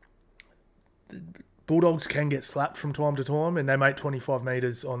Bulldogs can get slapped from time to time, and they make 25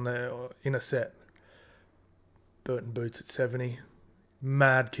 metres in a set. Burton boots at 70.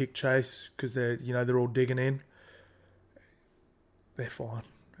 Mad kick chase because they're all digging in. They're fine.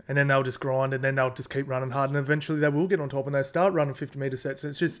 And then they'll just grind, and then they'll just keep running hard, and eventually they will get on top, and they start running 50-metre sets.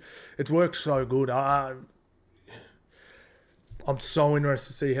 It's worked so good. I'm so interested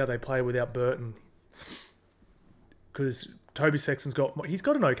to see how they play without Burton, because Toby Sexton's he's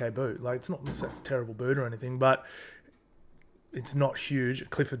got an okay boot. Like, it's not a terrible boot or anything, but it's not huge.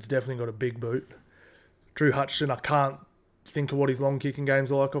 Clifford's definitely got a big boot. Drew Hutchison, I can't think of what his long kicking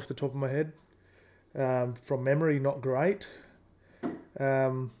game's like off the top of my head. From memory, not great.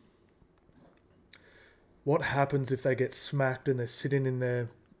 What happens if they get smacked and they're sitting in there,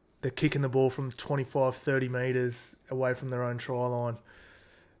 they're kicking the ball from 25, 30 metres away from their own try line,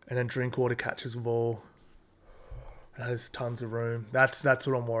 and then Drinkwater catches the ball and has tons of room. That's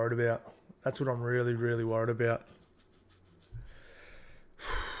what I'm worried about. That's what I'm really, really worried about.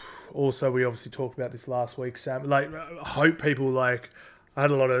 Also, we obviously talked about this last week, Sam. Like, I hope people, like, I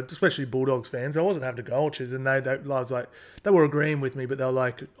had a lot of, especially Bulldogs fans, I wasn't having to gulches, and I was like, they were agreeing with me, but they were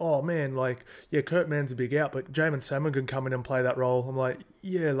like, oh man, like, yeah, Kurt Mann's a big out, but Jamin Salmon can come in and play that role. I'm like,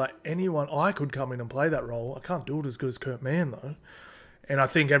 yeah, like, I could come in and play that role. I can't do it as good as Kurt Mann, though. And I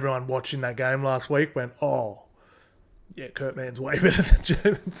think everyone watching that game last week went, oh, yeah, Kurt Mann's way better than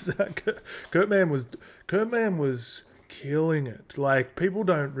Jamin Salmon. Kurt Mann was killing it. Like, people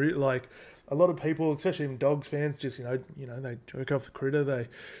don't like, a lot of people, especially even Dogs fans, just, you know, they jerk off the critter. They,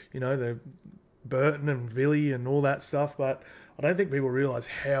 they're Burton and Villy and all that stuff. But I don't think people realise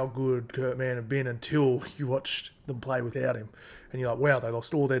how good Kurt Mann had been until you watched them play without him. And you're like, wow, they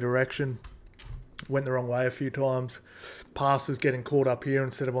lost all their direction. Went the wrong way a few times. Passes getting caught up here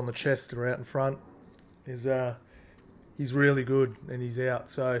instead of on the chest or out in front. He's really good, and he's out.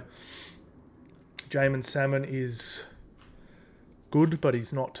 So Jamin Salmon is good, but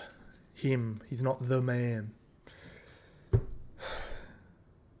he's not him. He's not the man.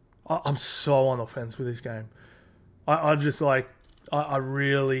 I'm so on the fence with this game. I just like, I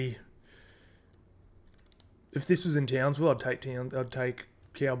really, if this was in Townsville, I'd take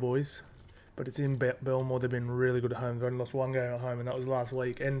Cowboys, but it's in Belmore. They've been really good at home. They've only lost one game at home, and that was last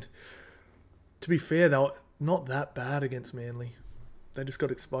week. And to be fair, they were not that bad against Manly. They just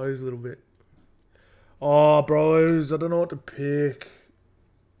got exposed a little bit. Oh, bros, I don't know what to pick.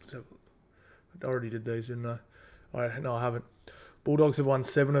 So, I already did these, didn't I? No, I haven't. Bulldogs have won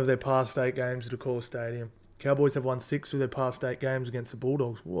 7 of their past 8 games at Accor Stadium. Cowboys have won 6 of their past 8 games against the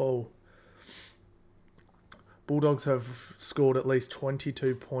Bulldogs. Whoa. Bulldogs have scored at least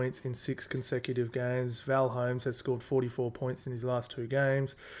 22 points in 6 consecutive games. Val Holmes has scored 44 points in his last 2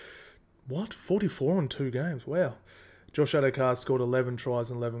 games. What? 44 in 2 games? Wow. Josh Adokar scored 11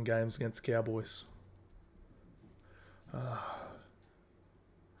 tries in 11 games against the Cowboys.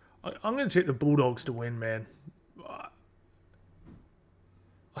 I'm going to take the Bulldogs to win, man.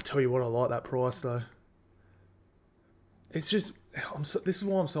 I tell you what, I like that price, though. It's just, this is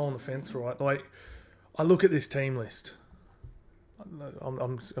why I'm so on the fence, right? Like, I look at this team list.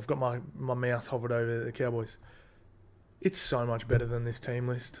 I've got my mouse hovered over the Cowboys. It's so much better than this team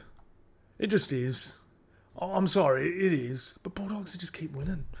list. It just is. Oh, I'm sorry, it is. But Bulldogs just keep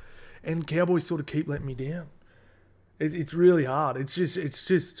winning. And Cowboys sort of keep letting me down. It's really hard. It's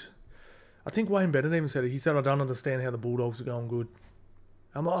just. I think Wayne Bennett even said it. He said, I don't understand how the Bulldogs are going good.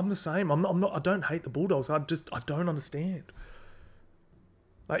 I'm the same. I'm not. I don't hate the Bulldogs. I don't understand.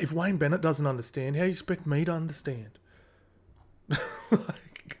 Like, if Wayne Bennett doesn't understand, how do you expect me to understand?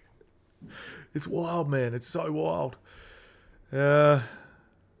 Like, it's wild, man. It's so wild. Jeez,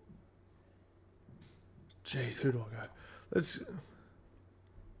 who do I go?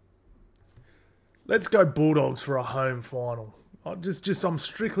 Let's go Bulldogs for a home final. I'm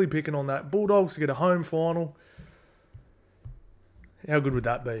strictly picking on that. Bulldogs to get a home final. How good would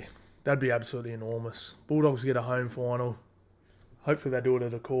that be? That'd be absolutely enormous. Bulldogs to get a home final. Hopefully they do it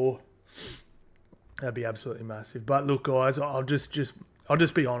at a core. That'd be absolutely massive. But look, guys, I'll just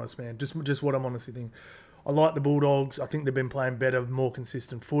be honest, man. Just what I'm honestly thinking. I like the Bulldogs. I think they've been playing better, more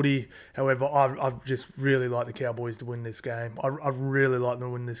consistent footy. However, I've just really like the Cowboys to win this game. I really like them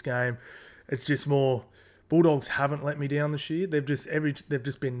to win this game. It's just more, Bulldogs haven't let me down this year. They've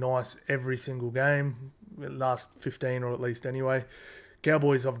just been nice every single game, last 15 or at least anyway.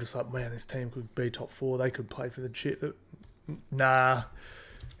 Cowboys, I'm just like, man, this team could be top 4. They could play for the shit. Nah,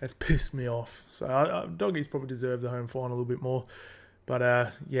 that's pissed me off. So Doggies probably deserve the home final a little bit more.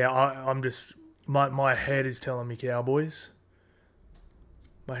 But yeah, I'm just, my head is telling me Cowboys.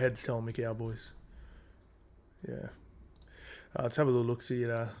 My head's telling me Cowboys. Yeah. Let's have a little look-see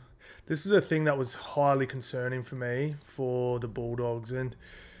at this is a thing that was highly concerning for me for the Bulldogs, and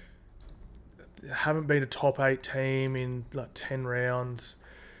haven't been a top 8 team in like 10 rounds.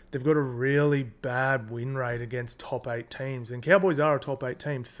 They've got a really bad win rate against top 8 teams, and Cowboys are a top 8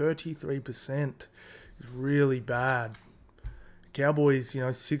 team. 33% is really bad. Cowboys,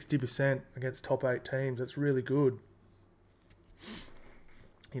 60% against top 8 teams. That's really good.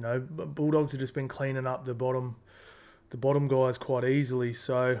 Bulldogs have just been cleaning up the bottom the bottom guys quite easily.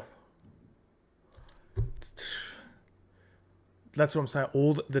 So that's what I'm saying.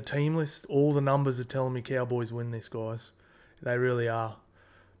 All the team list, all the numbers are telling me Cowboys win this, guys. They really are.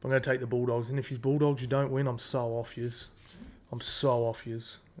 But I'm going to take the Bulldogs. And if you Bulldogs, you don't win, I'm so off yous. I'm so off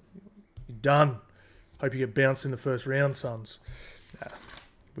yous. You're done. Hope you get bounced in the first round, sons. Nah,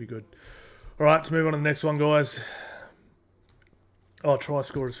 we good. All right, let's move on to the next one, guys. Oh, try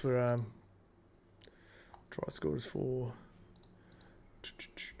scorers for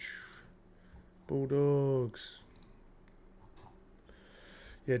Bulldogs.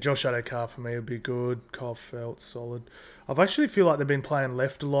 Yeah, Josh Adokar for me would be good. Kyle Felt, solid. I actually feel like they've been playing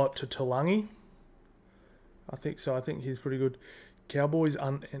left a lot to Talangi. I think so. I think he's pretty good. Cowboys,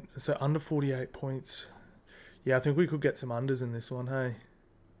 so under 48 points. Yeah, I think we could get some unders in this one, hey?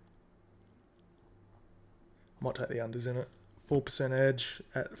 Might take the unders in it. 4% edge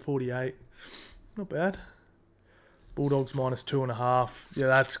at 48. Not bad. Bulldogs minus 2.5. Yeah,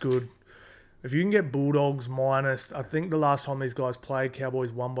 that's good. If you can get Bulldogs minus, I think the last time these guys played,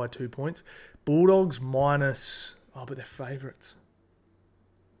 Cowboys won by 2 points. Bulldogs minus, oh, but they're favourites.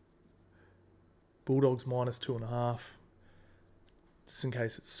 Bulldogs minus 2.5. Just in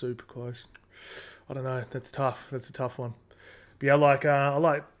case it's super close. I don't know. That's tough. That's a tough one. But yeah, I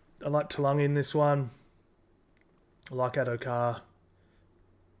like Talangi in this one. I like Adokar.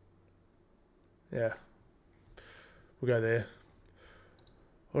 Yeah. We'll go there.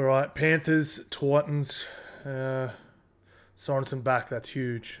 All right. Panthers, Titans. Sorensen back. That's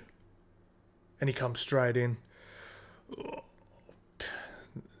huge. And he comes straight in. Oh,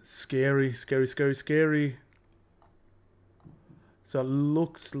 scary, scary, scary, scary. So it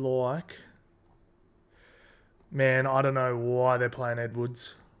looks like... Man, I don't know why they're playing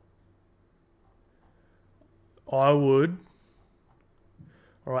Edwards. I would.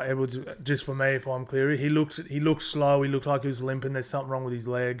 All right, Edwards, just for me, if I'm clear, he looked slow. He looked like he was limping. There's something wrong with his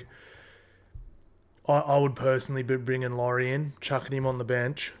leg. I would personally be bringing Laurie in, chucking him on the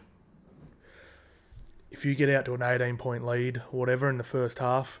bench. If you get out to an 18-point lead or whatever in the first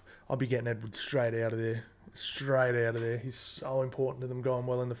half, I'd be getting Edwards straight out of there. Straight out of there. He's so important to them going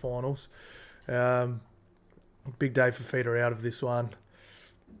well in the finals. Big day for Feeder out of this one.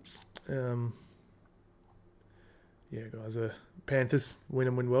 Yeah, guys, Panthers win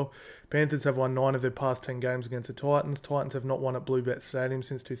and win well. Panthers have won 9 of their past 10 games against the Titans. Titans have not won at Bluebet Stadium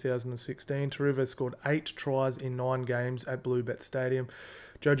since 2016. Taruva has scored 8 tries in 9 games at Bluebet Stadium.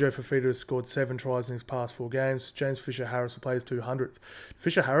 Jojo Fafita has scored 7 tries in his past 4 games. James Fisher-Harris will play his 200th.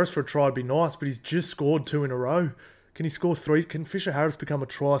 Fisher-Harris for a try would be nice, but he's just scored 2 in a row. Can he score 3? Can Fisher-Harris become a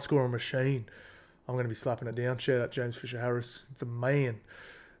try-scoring machine? I'm going to be slapping it down. Shout out James Fisher-Harris. It's a man.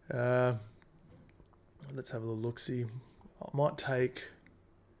 Let's have a little look-see. I might take...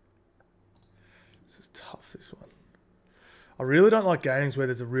 This is tough, this one. I really don't like games where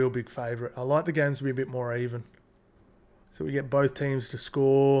there's a real big favourite. I like the games to be a bit more even. So we get both teams to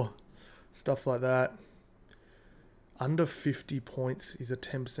score, stuff like that. Under 50 points is a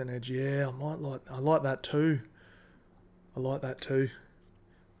 10% edge. Yeah, I like that too. I like that too.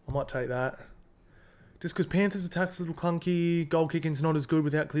 I might take that. Just because Panthers' attack's a little clunky, goal kicking's not as good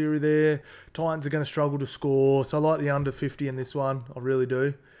without Cleary there. Titans are going to struggle to score, so I like the under 50 in this one. I really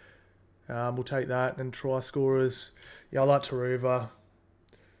do. We'll take that. And try scorers. Yeah, I like Taruva.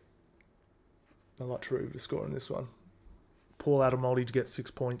 I like Taruva to score in this one. Paul Adamoldi to get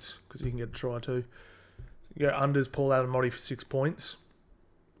 6 points because he can get a try too. So unders Paul Adamoldi for 6 points.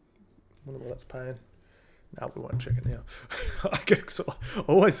 Wonder what that's paying. No, we won't check it now. I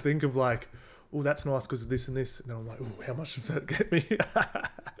always think of like, oh, that's nice because of this and this. And then I'm like, oh, how much does that get me?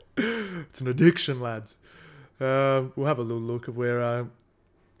 It's an addiction, lads. We'll have a little look of where are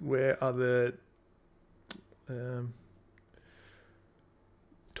the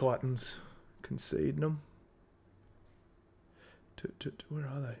Titans conceding them. Where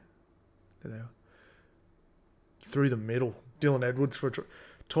are they? There they are. Through the middle. Dylan Edwards for a try.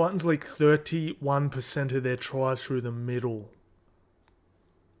 Titans leak 31% of their tries through the middle.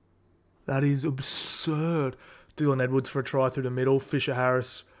 That is absurd. Dylan Edwards for a try through the middle.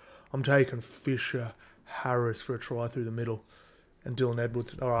 Fisher-Harris. I'm taking Fisher-Harris for a try through the middle. And Dylan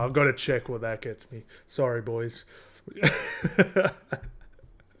Edwards. All right, I've got to check what that gets me. Sorry, boys.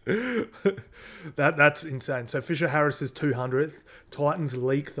 That's insane. So Fisher-Harris is 200th. Titans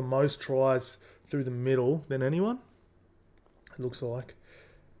leak the most tries through the middle than anyone. It looks like.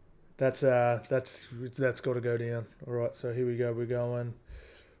 That's got to go down. All right, so here we go. We're going.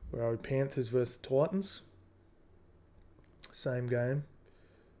 Where are we? Panthers versus Titans. Same game.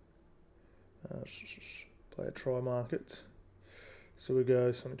 Play a try market. So we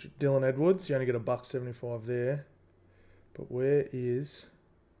go something to Dylan Edwards. You only get $1.75 there. But where is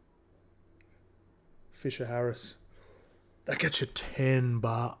Fisher Harris? That gets you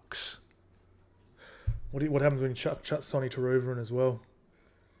 $10. What happens when you chuck Sonny Taruva in as well?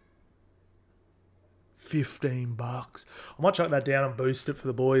 $15. I might chuck that down and boost it for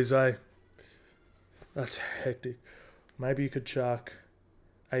the boys, eh? That's hectic. Maybe you could chuck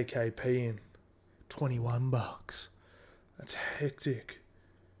AKP in. $21. That's hectic.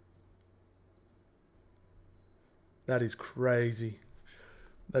 That is crazy.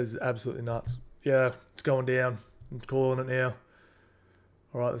 That is absolutely nuts. Yeah, it's going down. I'm calling it now.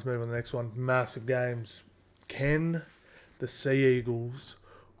 All right, let's move on to the next one. Massive games. Can the Sea Eagles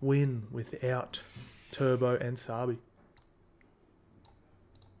win without Turbo and Sabi?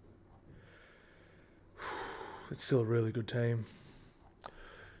 It's still a really good team.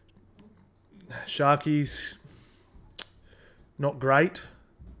 Sharkies, not great.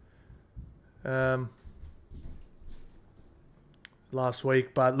 Last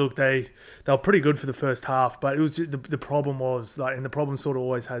week, but look, they were pretty good for the first half. But it was the problem was like, and the problem sort of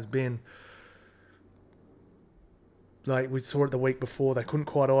always has been, like we saw it the week before, they couldn't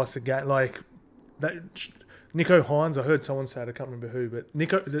quite ice the game. Like that, Nico Hines, I heard someone say it, I can't remember who, but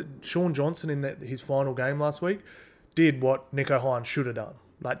Sean Johnson in his final game last week did what Nico Hines should have done,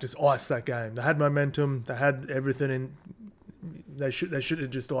 like just ice that game. They had momentum, they had everything in. They should have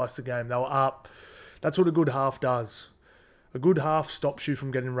just iced the game. They were up. That's what a good half does. A good half stops you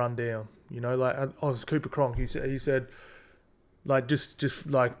from getting run down. You know, like I was Cooper Cronk. He said, like just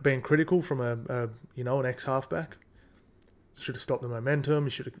like being critical from an ex halfback. Should have stopped the momentum. He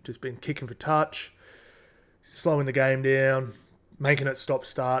should have just been kicking for touch, slowing the game down, making it stop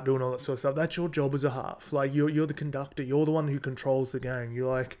start, doing all that sort of stuff. That's your job as a half. Like you're the conductor. You're the one who controls the game.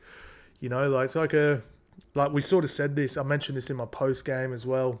 You're like, it's like we sort of said this. I mentioned this in my post game as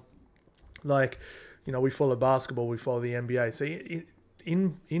well. Like, we follow basketball, we follow the NBA. So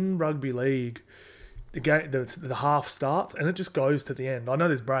in rugby league, the game, the half starts and it just goes to the end. I know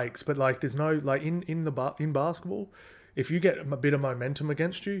there's breaks, but like there's no like in basketball, if you get a bit of momentum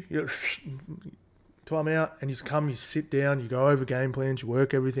against you, you time out and you sit down, you go over game plans, you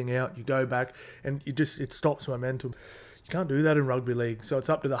work everything out, you go back, and it stops momentum. You can't do that in rugby league, so it's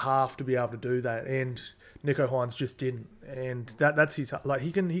up to the half to be able to do that. And Nico Hines just didn't, and that's his. Like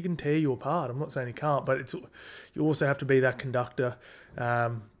he can tear you apart. I'm not saying he can't, but you also have to be that conductor.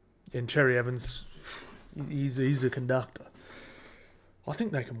 And Cherry Evans, he's a conductor. I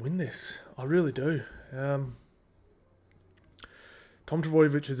think they can win this. I really do. Tom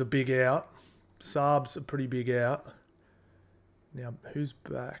Trbojevic is a big out. Saab's a pretty big out. Now who's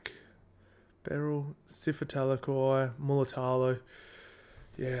back? Beryl, Sifatalakai, Mulatalo.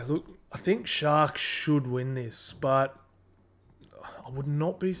 Yeah, look, I think Sharks should win this, but I would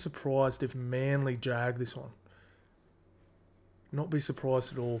not be surprised if Manly jag this one. Not be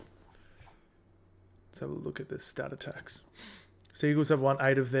surprised at all. Let's have a look at the stat attacks. Seagulls have won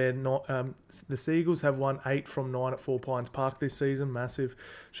 8 of their the Seagulls have won 8 from 9 at 4 Pines Park this season. Massive.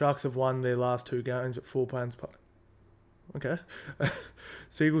 Sharks have won their last 2 games at 4 Pines Park. Okay.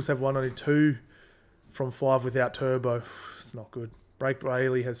 Seagulls have won only 2 from 5 without Turbo. It's not good. Blake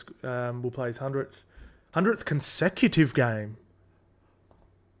Bailey will play his 100th consecutive game.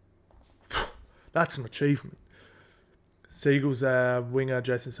 That's an achievement. Seagulls winger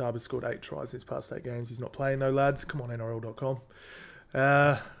Jason Saab has scored 8 tries in his past 8 games. He's not playing though, lads. Come on, NRL.com.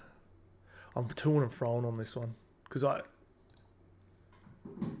 I'm to and fro on this one because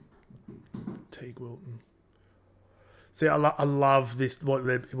Teague Wilton. See, I love this, what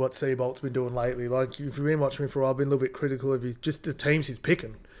Seabolt's been doing lately. Like, if you've been watching me for a while, I've been a little bit critical of just the teams he's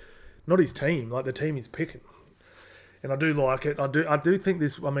picking. Not his team, like the team he's picking. And I do like it. I do think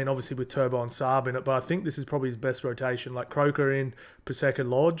this, I mean, obviously with Turbo and Saab in it, but I think this is probably his best rotation. Like Croker in, Paseka,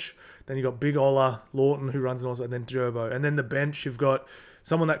 Lodge. Then you've got Big Ola, Lawton, who runs and also, and then Turbo. And then the bench, you've got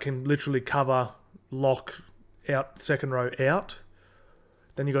someone that can literally cover, lock out, second row out.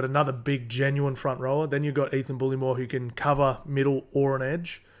 Then you've got another big, genuine front rower. Then you've got Ethan Bullymore who can cover middle or an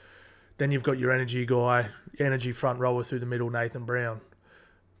edge. Then you've got your energy guy, energy front rower through the middle, Nathan Brown.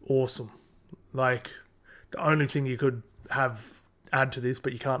 Awesome. Like, the only thing you could add to this,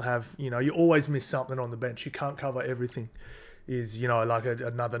 but you can't have, you always miss something on the bench. You can't cover everything. Is, like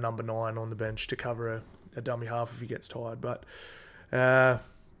another number 9 on the bench to cover a dummy half if he gets tired. But now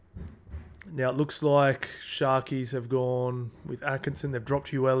it looks like Sharkies have gone with Atkinson. They've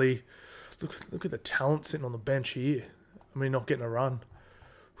dropped Ueli. Look at the talent sitting on the bench here. I mean, not getting a run.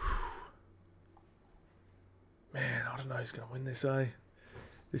 Man, I don't know who's going to win this, eh?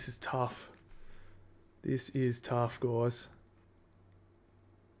 This is tough. This is tough, guys.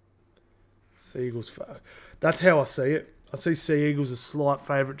 Seagulls. That's how I see it. I see Sea Eagles a slight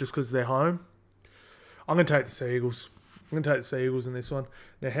favourite just because they're home. I'm going to take the Sea Eagles. I'm going to take the Sea Eagles in this one.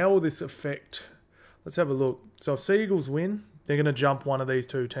 Now, how will this affect... Let's have a look. So if Sea Eagles win, they're going to jump one of these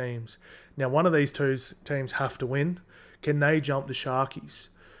two teams. Now, one of these two teams have to win. Can they jump the Sharkies?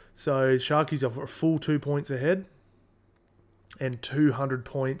 So Sharkies are a full 2 points ahead and 200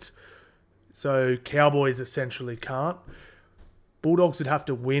 points. So Cowboys essentially can't. Bulldogs would have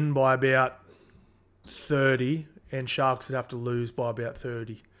to win by about 30 and Sharks would have to lose by about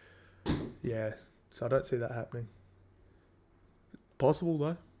 30. Yeah, so I don't see that happening. Possible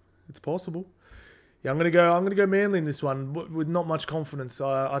though. It's possible. Yeah, I'm gonna go Manly in this one with not much confidence.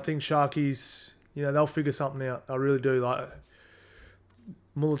 I think Sharkies, you know, they'll figure something out. I really do. Like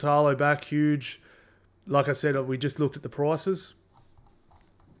Mulatalo back, huge. Like I said, we just looked at the prices.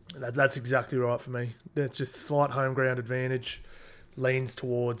 That's exactly right for me. That's just slight home ground advantage. Leans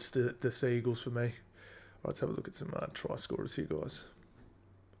towards the Sea Eagles for me. Right, let's have a look at some try scorers here, guys.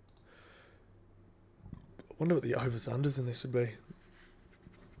 I wonder what the overs unders in this would be.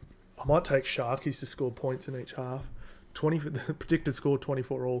 I might take Sharkies to score points in each half. The predicted score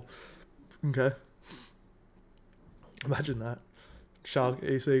 24 all. Okay. Imagine that. Sea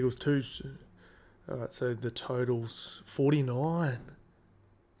Eagles 2. Alright, so the total's 49.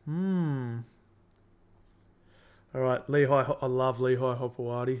 Alright, Lehigh. I love Lehigh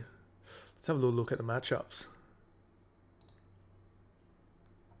Hopewadi. Let's have a little look at the matchups.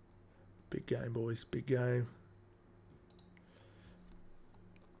 Big game, boys. Big game.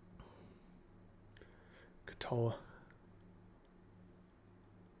 Katoa.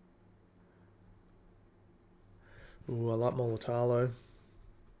 Ooh, I like Mulatalo.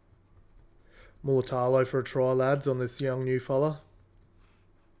 Mulatalo for a try, lads, on this young new fella.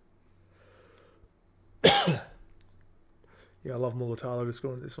 Yeah, I love Mulatalo to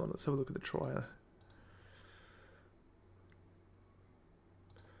score on this one. Let's have a look at the try.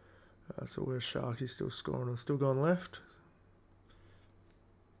 So where's Sharky still scoring and still going left?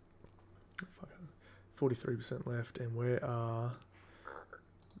 43% left, and where are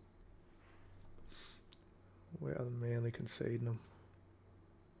the Manly conceding them?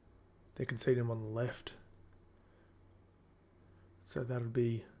 They're conceding them on the left. So that would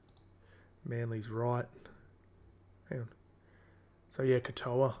be Manly's right. Hang on. So yeah,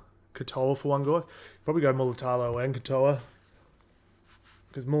 Katoa. Katoa for one, guys. Probably go Mulatalo and Katoa.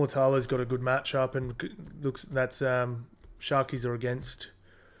 Because Mulatalo's got a good matchup and looks that's Sharkies are against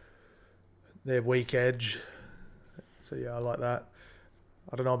their weak edge. So yeah, I like that.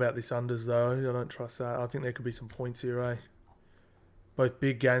 I don't know about this unders though. I don't trust that. I think there could be some points here, eh? Both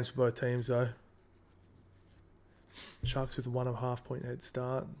big games for both teams though. Sharks with a 1.5 point head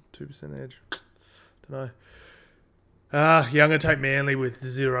start, 2% edge. Don't know. Yeah, I'm going to take Manly with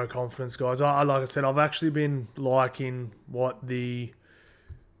zero confidence, guys. Like I said, I've actually been liking what the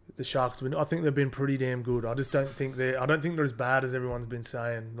Sharks have been. I think they've been pretty damn good. I just don't think they're as bad as everyone's been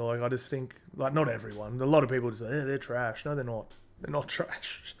saying. Like I just think, like not everyone. A lot of people just say, they're trash. No, they're not. They're not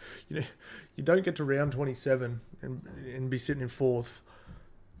trash. You know, you don't get to round 27 and be sitting in fourth,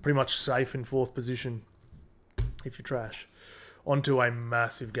 pretty much safe in fourth position if you're trash. Onto a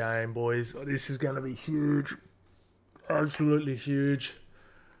massive game, boys. This is going to be huge. Absolutely huge.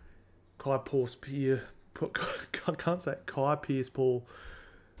 Kai Pierce-Paul. I can't say it. Kai Pierce-Paul.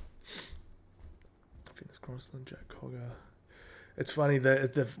 Fingers crossed on Jack Cogger. It's funny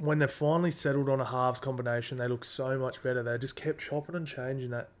that when they finally settled on a halves combination, they look so much better. They just kept chopping and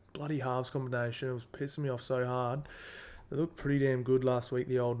changing that bloody halves combination. It was pissing me off so hard. They looked pretty damn good last week,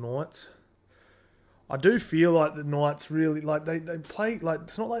 the old Knights. I do feel like the Knights really like they play like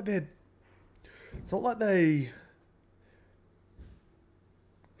it's not like they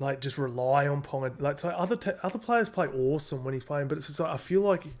like just rely on Ponga. Like so other players play awesome when he's playing, but it's just like I feel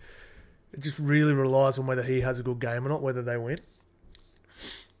like it just really relies on whether he has a good game or not, whether they win.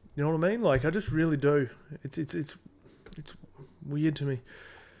 You know what I mean? Like I just really do. It's weird to me.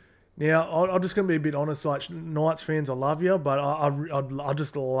 Now I'm just gonna be a bit honest. Like Knights fans, I love you, but I'd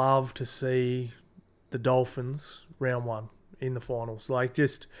just love to see the Dolphins round one in the finals. Like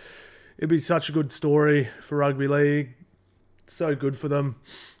just it'd be such a good story for rugby league. So good for them.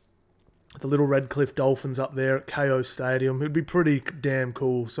 The little Redcliffe Dolphins up there at KO Stadium. It'd be pretty damn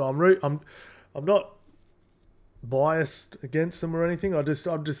cool. So I'm not biased against them or anything. I'd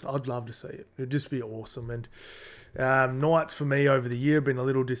love to see it. It'd just be awesome. And Knights for me over the year have been a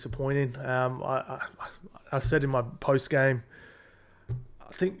little disappointing. I said in my post game,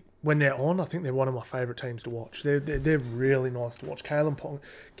 I think when they're on, I think they're one of my favourite teams to watch. They're really nice to watch. Kalen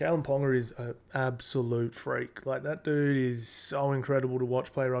Ponga is an absolute freak. Like that dude is so incredible to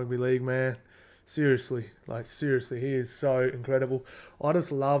watch play rugby league, man. Seriously, he is so incredible. I just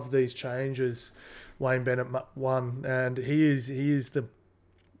love these changes Wayne Bennett won, and he's a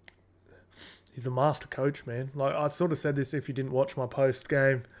master coach, man. Like, I sort of said this if you didn't watch my post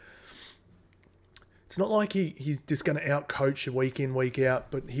game. It's not like he's just going to out-coach you week in, week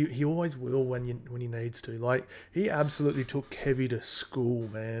out, but he always will when he needs to. Like, he absolutely took Kevy to school,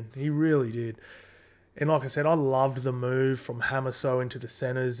 man. He really did. And like I said, I loved the move from Hamaso into the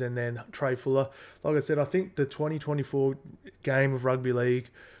centres and then Trey Fuller. Like I said, I think the 2024 game of rugby league,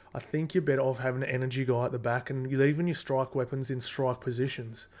 I think you're better off having an energy guy at the back and leaving your strike weapons in strike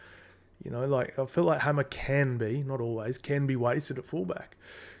positions. You know, like, I feel like Hammer can be, not always, can be wasted at fullback.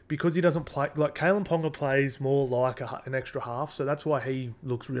 Because he doesn't play, like, Kalen Ponga plays more like an extra half, so that's why he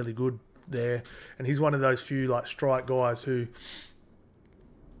looks really good there. And he's one of those few, like, strike guys who,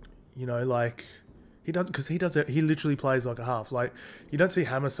 you know, like, he literally plays like a half. Like, you don't see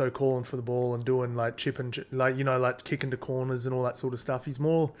Hammer so calling for the ball and doing, like, like, kicking to corners and all that sort of stuff. He's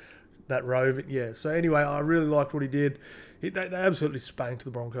more that roving, yeah. So anyway, I really liked what he did. They absolutely spanked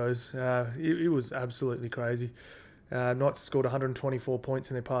the Broncos. It was absolutely crazy. Knights scored 124 points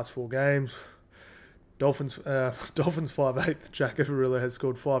in their past 4 games. Dolphins 5'8", Jack Everilla has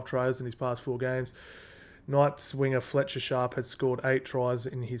scored 5 tries in his past 4 games. Knights winger Fletcher Sharp has scored 8 tries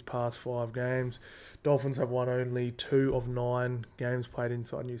in his past 5 games. Dolphins have won only 2 of 9 games played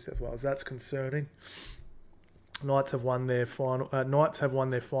inside New South Wales. That's concerning. Knights have won their final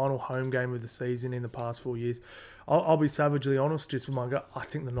home game of the season in the past 4 years. I'll be savagely honest, just with my gut, I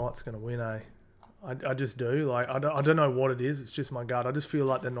think the Knights are going to win, eh? I just do. Like, I don't know what it is. It's just my gut. I just feel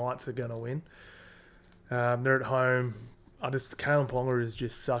like the Knights are going to win. They're at home. Kalen Ponga is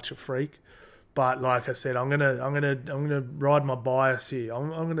just such a freak. But like I said, I'm gonna ride my bias here. I'm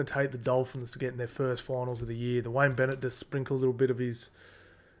gonna take the Dolphins to get in their first finals of the year. The Wayne Bennett just sprinkle a little bit of his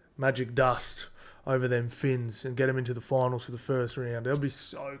magic dust over them Finns and get them into the finals for the first round. That'll be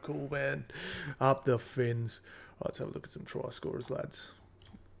so cool, man. Up the Finns. Right, let's have a look at some try scorers, lads.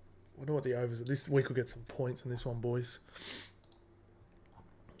 I wonder what the overs are. This week we'll get some points on this one, boys.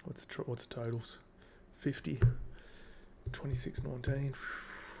 What's the totals? 50. 26-19.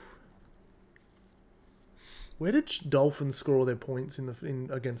 Where did Dolphins score all their points in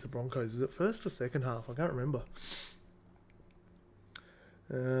against the Broncos? Is it first or second half? I can't remember.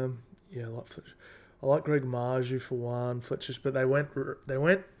 Yeah, I like Greg Marju for one. Fletcher's, but they went.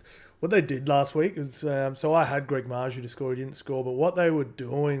 What they did last week is, so I had Greg Marju to score. He didn't score, but what they were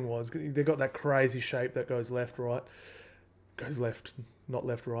doing was they got that crazy shape that goes left, right, goes left, not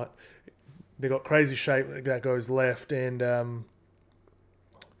left, right. They got crazy shape that goes left, and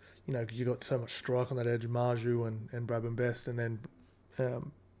you know, you got so much strike on that edge of Marju and Brabham Best, and then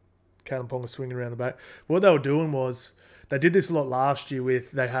Kalen Ponga swinging around the back. What they were doing was, they did this a lot last year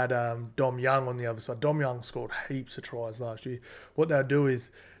with, they had Dom Young on the other side. Dom Young scored heaps of tries last year. What they'll do is,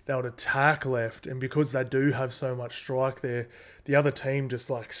 they would attack left, and because they do have so much strike there, the other team just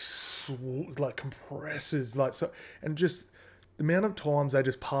like compresses, like, so, and just the amount of times they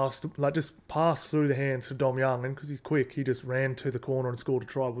just passed through the hands to Dom Young, and because he's quick, he just ran to the corner and scored a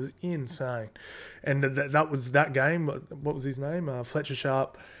try. It was insane. And that was that game. What was his name? Fletcher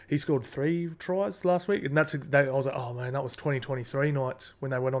Sharp. He scored 3 tries last week, and I was like, oh man, that was 2023 Knights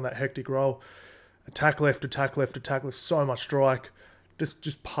when they went on that hectic roll. Attack left, attack left, attack left. So much strike.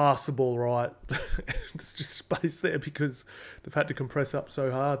 Just pass the ball right. There's just space there because they've had to compress up so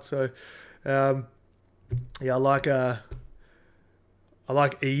hard. So, yeah, I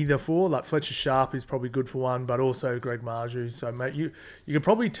like either for, like, Fletcher Sharp is probably good for one, but also Greg Marju. So, mate, you could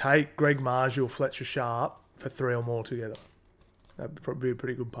probably take Greg Marju or Fletcher Sharp for 3 or more together. That'd probably be a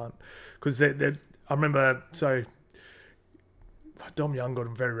pretty good punt. Because I remember, so Dom Young got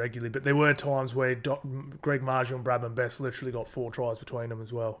him very regularly, but there were times where Greg Marju and Brabham Best literally got 4 tries between them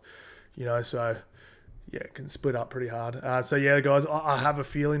as well. You know, so yeah, it can split up pretty hard. So yeah, guys, I have a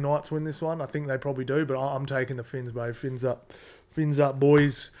feeling Knights win this one. I think they probably do, but I'm taking the Finns, babe. Fins up,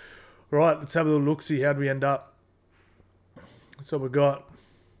 boys. All right, let's have a little look, see how we end up. So we've got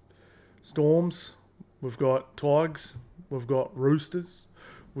Storms, we've got Tigers, we've got Roosters,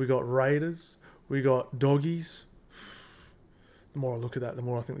 we've got Raiders, we got Doggies. The more I look at that, the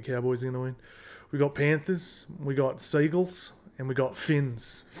more I think the Cowboys are going to win. We got Panthers, we got Seagulls, and we got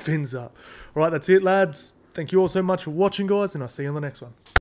Finns. Fins up. All right, that's it, lads. Thank you all so much for watching, guys, and I'll see you on the next one.